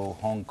Tokyo,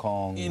 Hong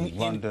Kong,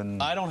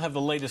 London? I don't have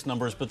the latest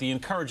numbers, but the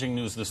encouraging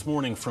news this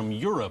morning from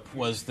Europe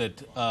was that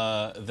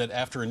that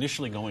after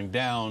initially going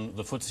down,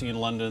 the FTSE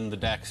in London, the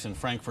DAX in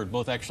Frankfurt,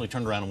 both actually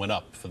turned around and went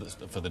up for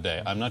the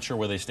day. I'm not sure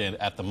where they stand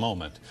at the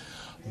moment.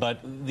 But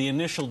the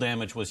initial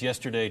damage was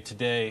yesterday.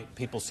 Today,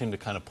 people seem to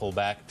kind of pull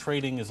back.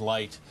 Trading is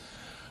light.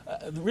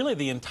 Really,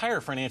 the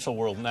entire financial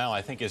world now,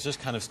 I think, is just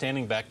kind of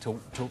standing back to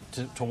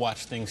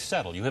watch things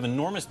settle. You have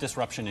enormous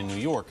disruption in New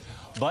York,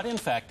 but in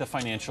fact, the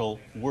financial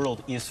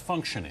world is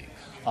functioning.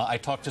 I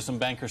talked to some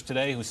bankers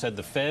today who said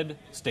the Fed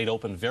stayed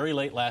open very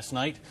late last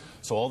night,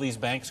 so all these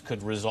banks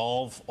could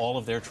resolve all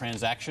of their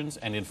transactions,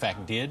 and in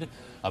fact did.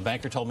 A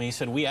banker told me, he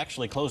said, we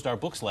actually closed our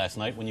books last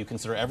night. When you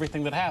consider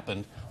everything that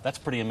happened, that's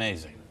pretty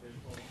amazing.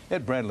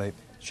 Ed Bradley,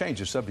 change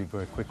the subject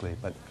very quickly,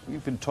 but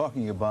we've been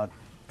talking about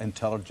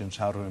intelligence,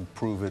 how to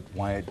improve it,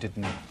 why it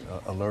didn't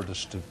alert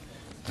us to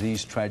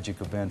these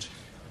tragic events.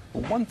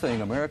 But one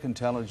thing, American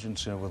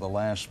intelligence over the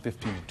last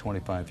 15 to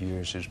 25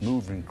 years has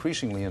moved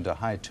increasingly into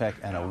high tech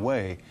and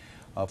away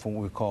from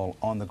what we call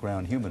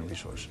on-the-ground human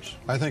resources.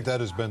 I think that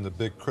has been the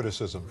big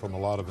criticism from a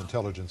lot of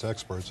intelligence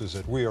experts, is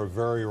that we are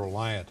very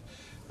reliant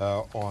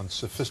on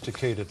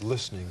sophisticated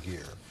listening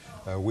gear.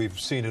 We've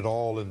seen it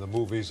all in the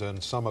movies,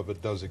 and some of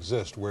it does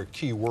exist, where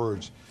key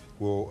words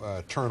will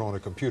turn on a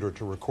computer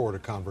to record a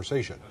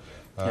conversation.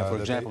 Yeah, for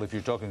example, if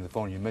you're talking on the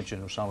phone, you mention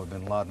Osama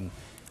bin Laden,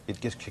 it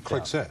gets kicked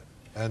out. Clicks in.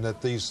 And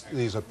that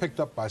these are picked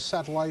up by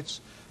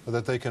satellites,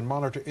 that they can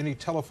monitor any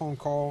telephone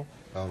call,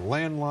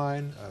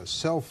 landline,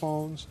 cell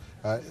phones,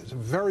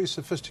 very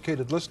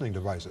sophisticated listening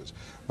devices.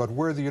 But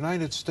where the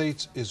United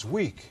States is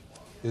weak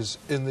is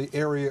in the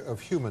area of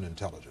human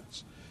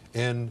intelligence.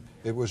 And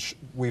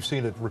we've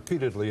seen it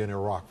repeatedly in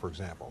Iraq, for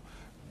example,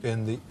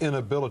 in the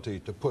inability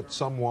to put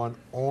someone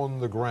on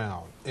the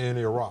ground in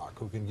Iraq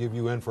who can give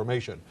you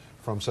information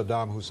from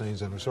Saddam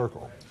Hussein's inner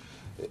circle.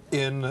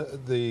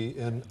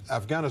 In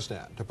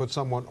Afghanistan, to put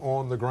someone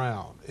on the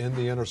ground in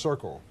the inner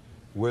circle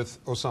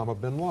with Osama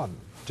bin Laden,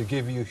 to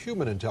give you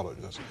human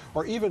intelligence,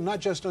 or even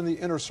not just in the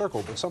inner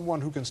circle, but someone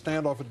who can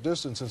stand off at a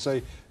distance and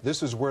say,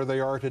 this is where they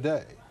are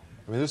today.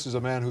 I mean, this is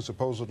a man who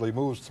supposedly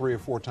moves 3 or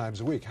 4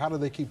 times a week. How do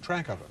they keep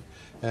track of him?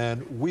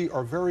 And we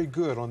are very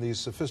good on these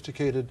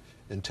sophisticated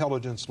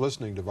intelligence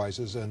listening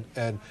devices,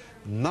 and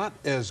not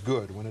as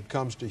good when it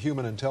comes to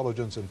human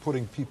intelligence and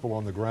putting people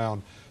on the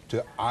ground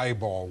to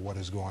eyeball what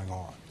is going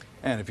on.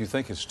 And if you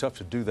think it's tough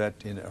to do that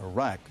in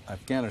Iraq,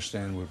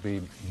 Afghanistan would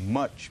be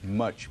much,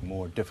 much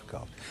more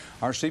difficult.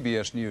 Our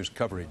CBS News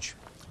coverage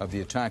of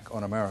the attack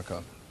on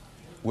America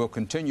will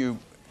continue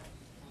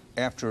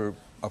after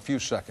a few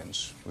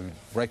seconds. We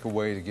break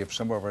away to give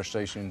some of our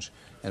stations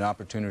an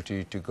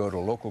opportunity to go to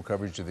local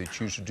coverage if they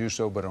choose to do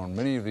so, but on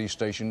many of these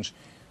stations,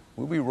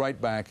 we'll be right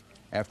back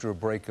after a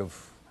break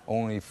of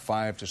only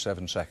 5 to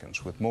 7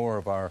 seconds with more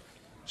of our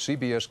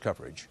CBS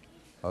coverage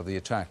of the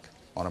attack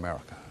on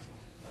America.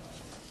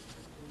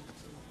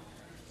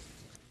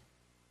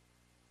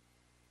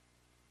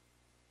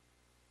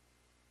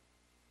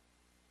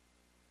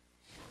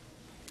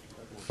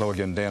 Hello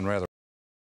again, Dan Rather.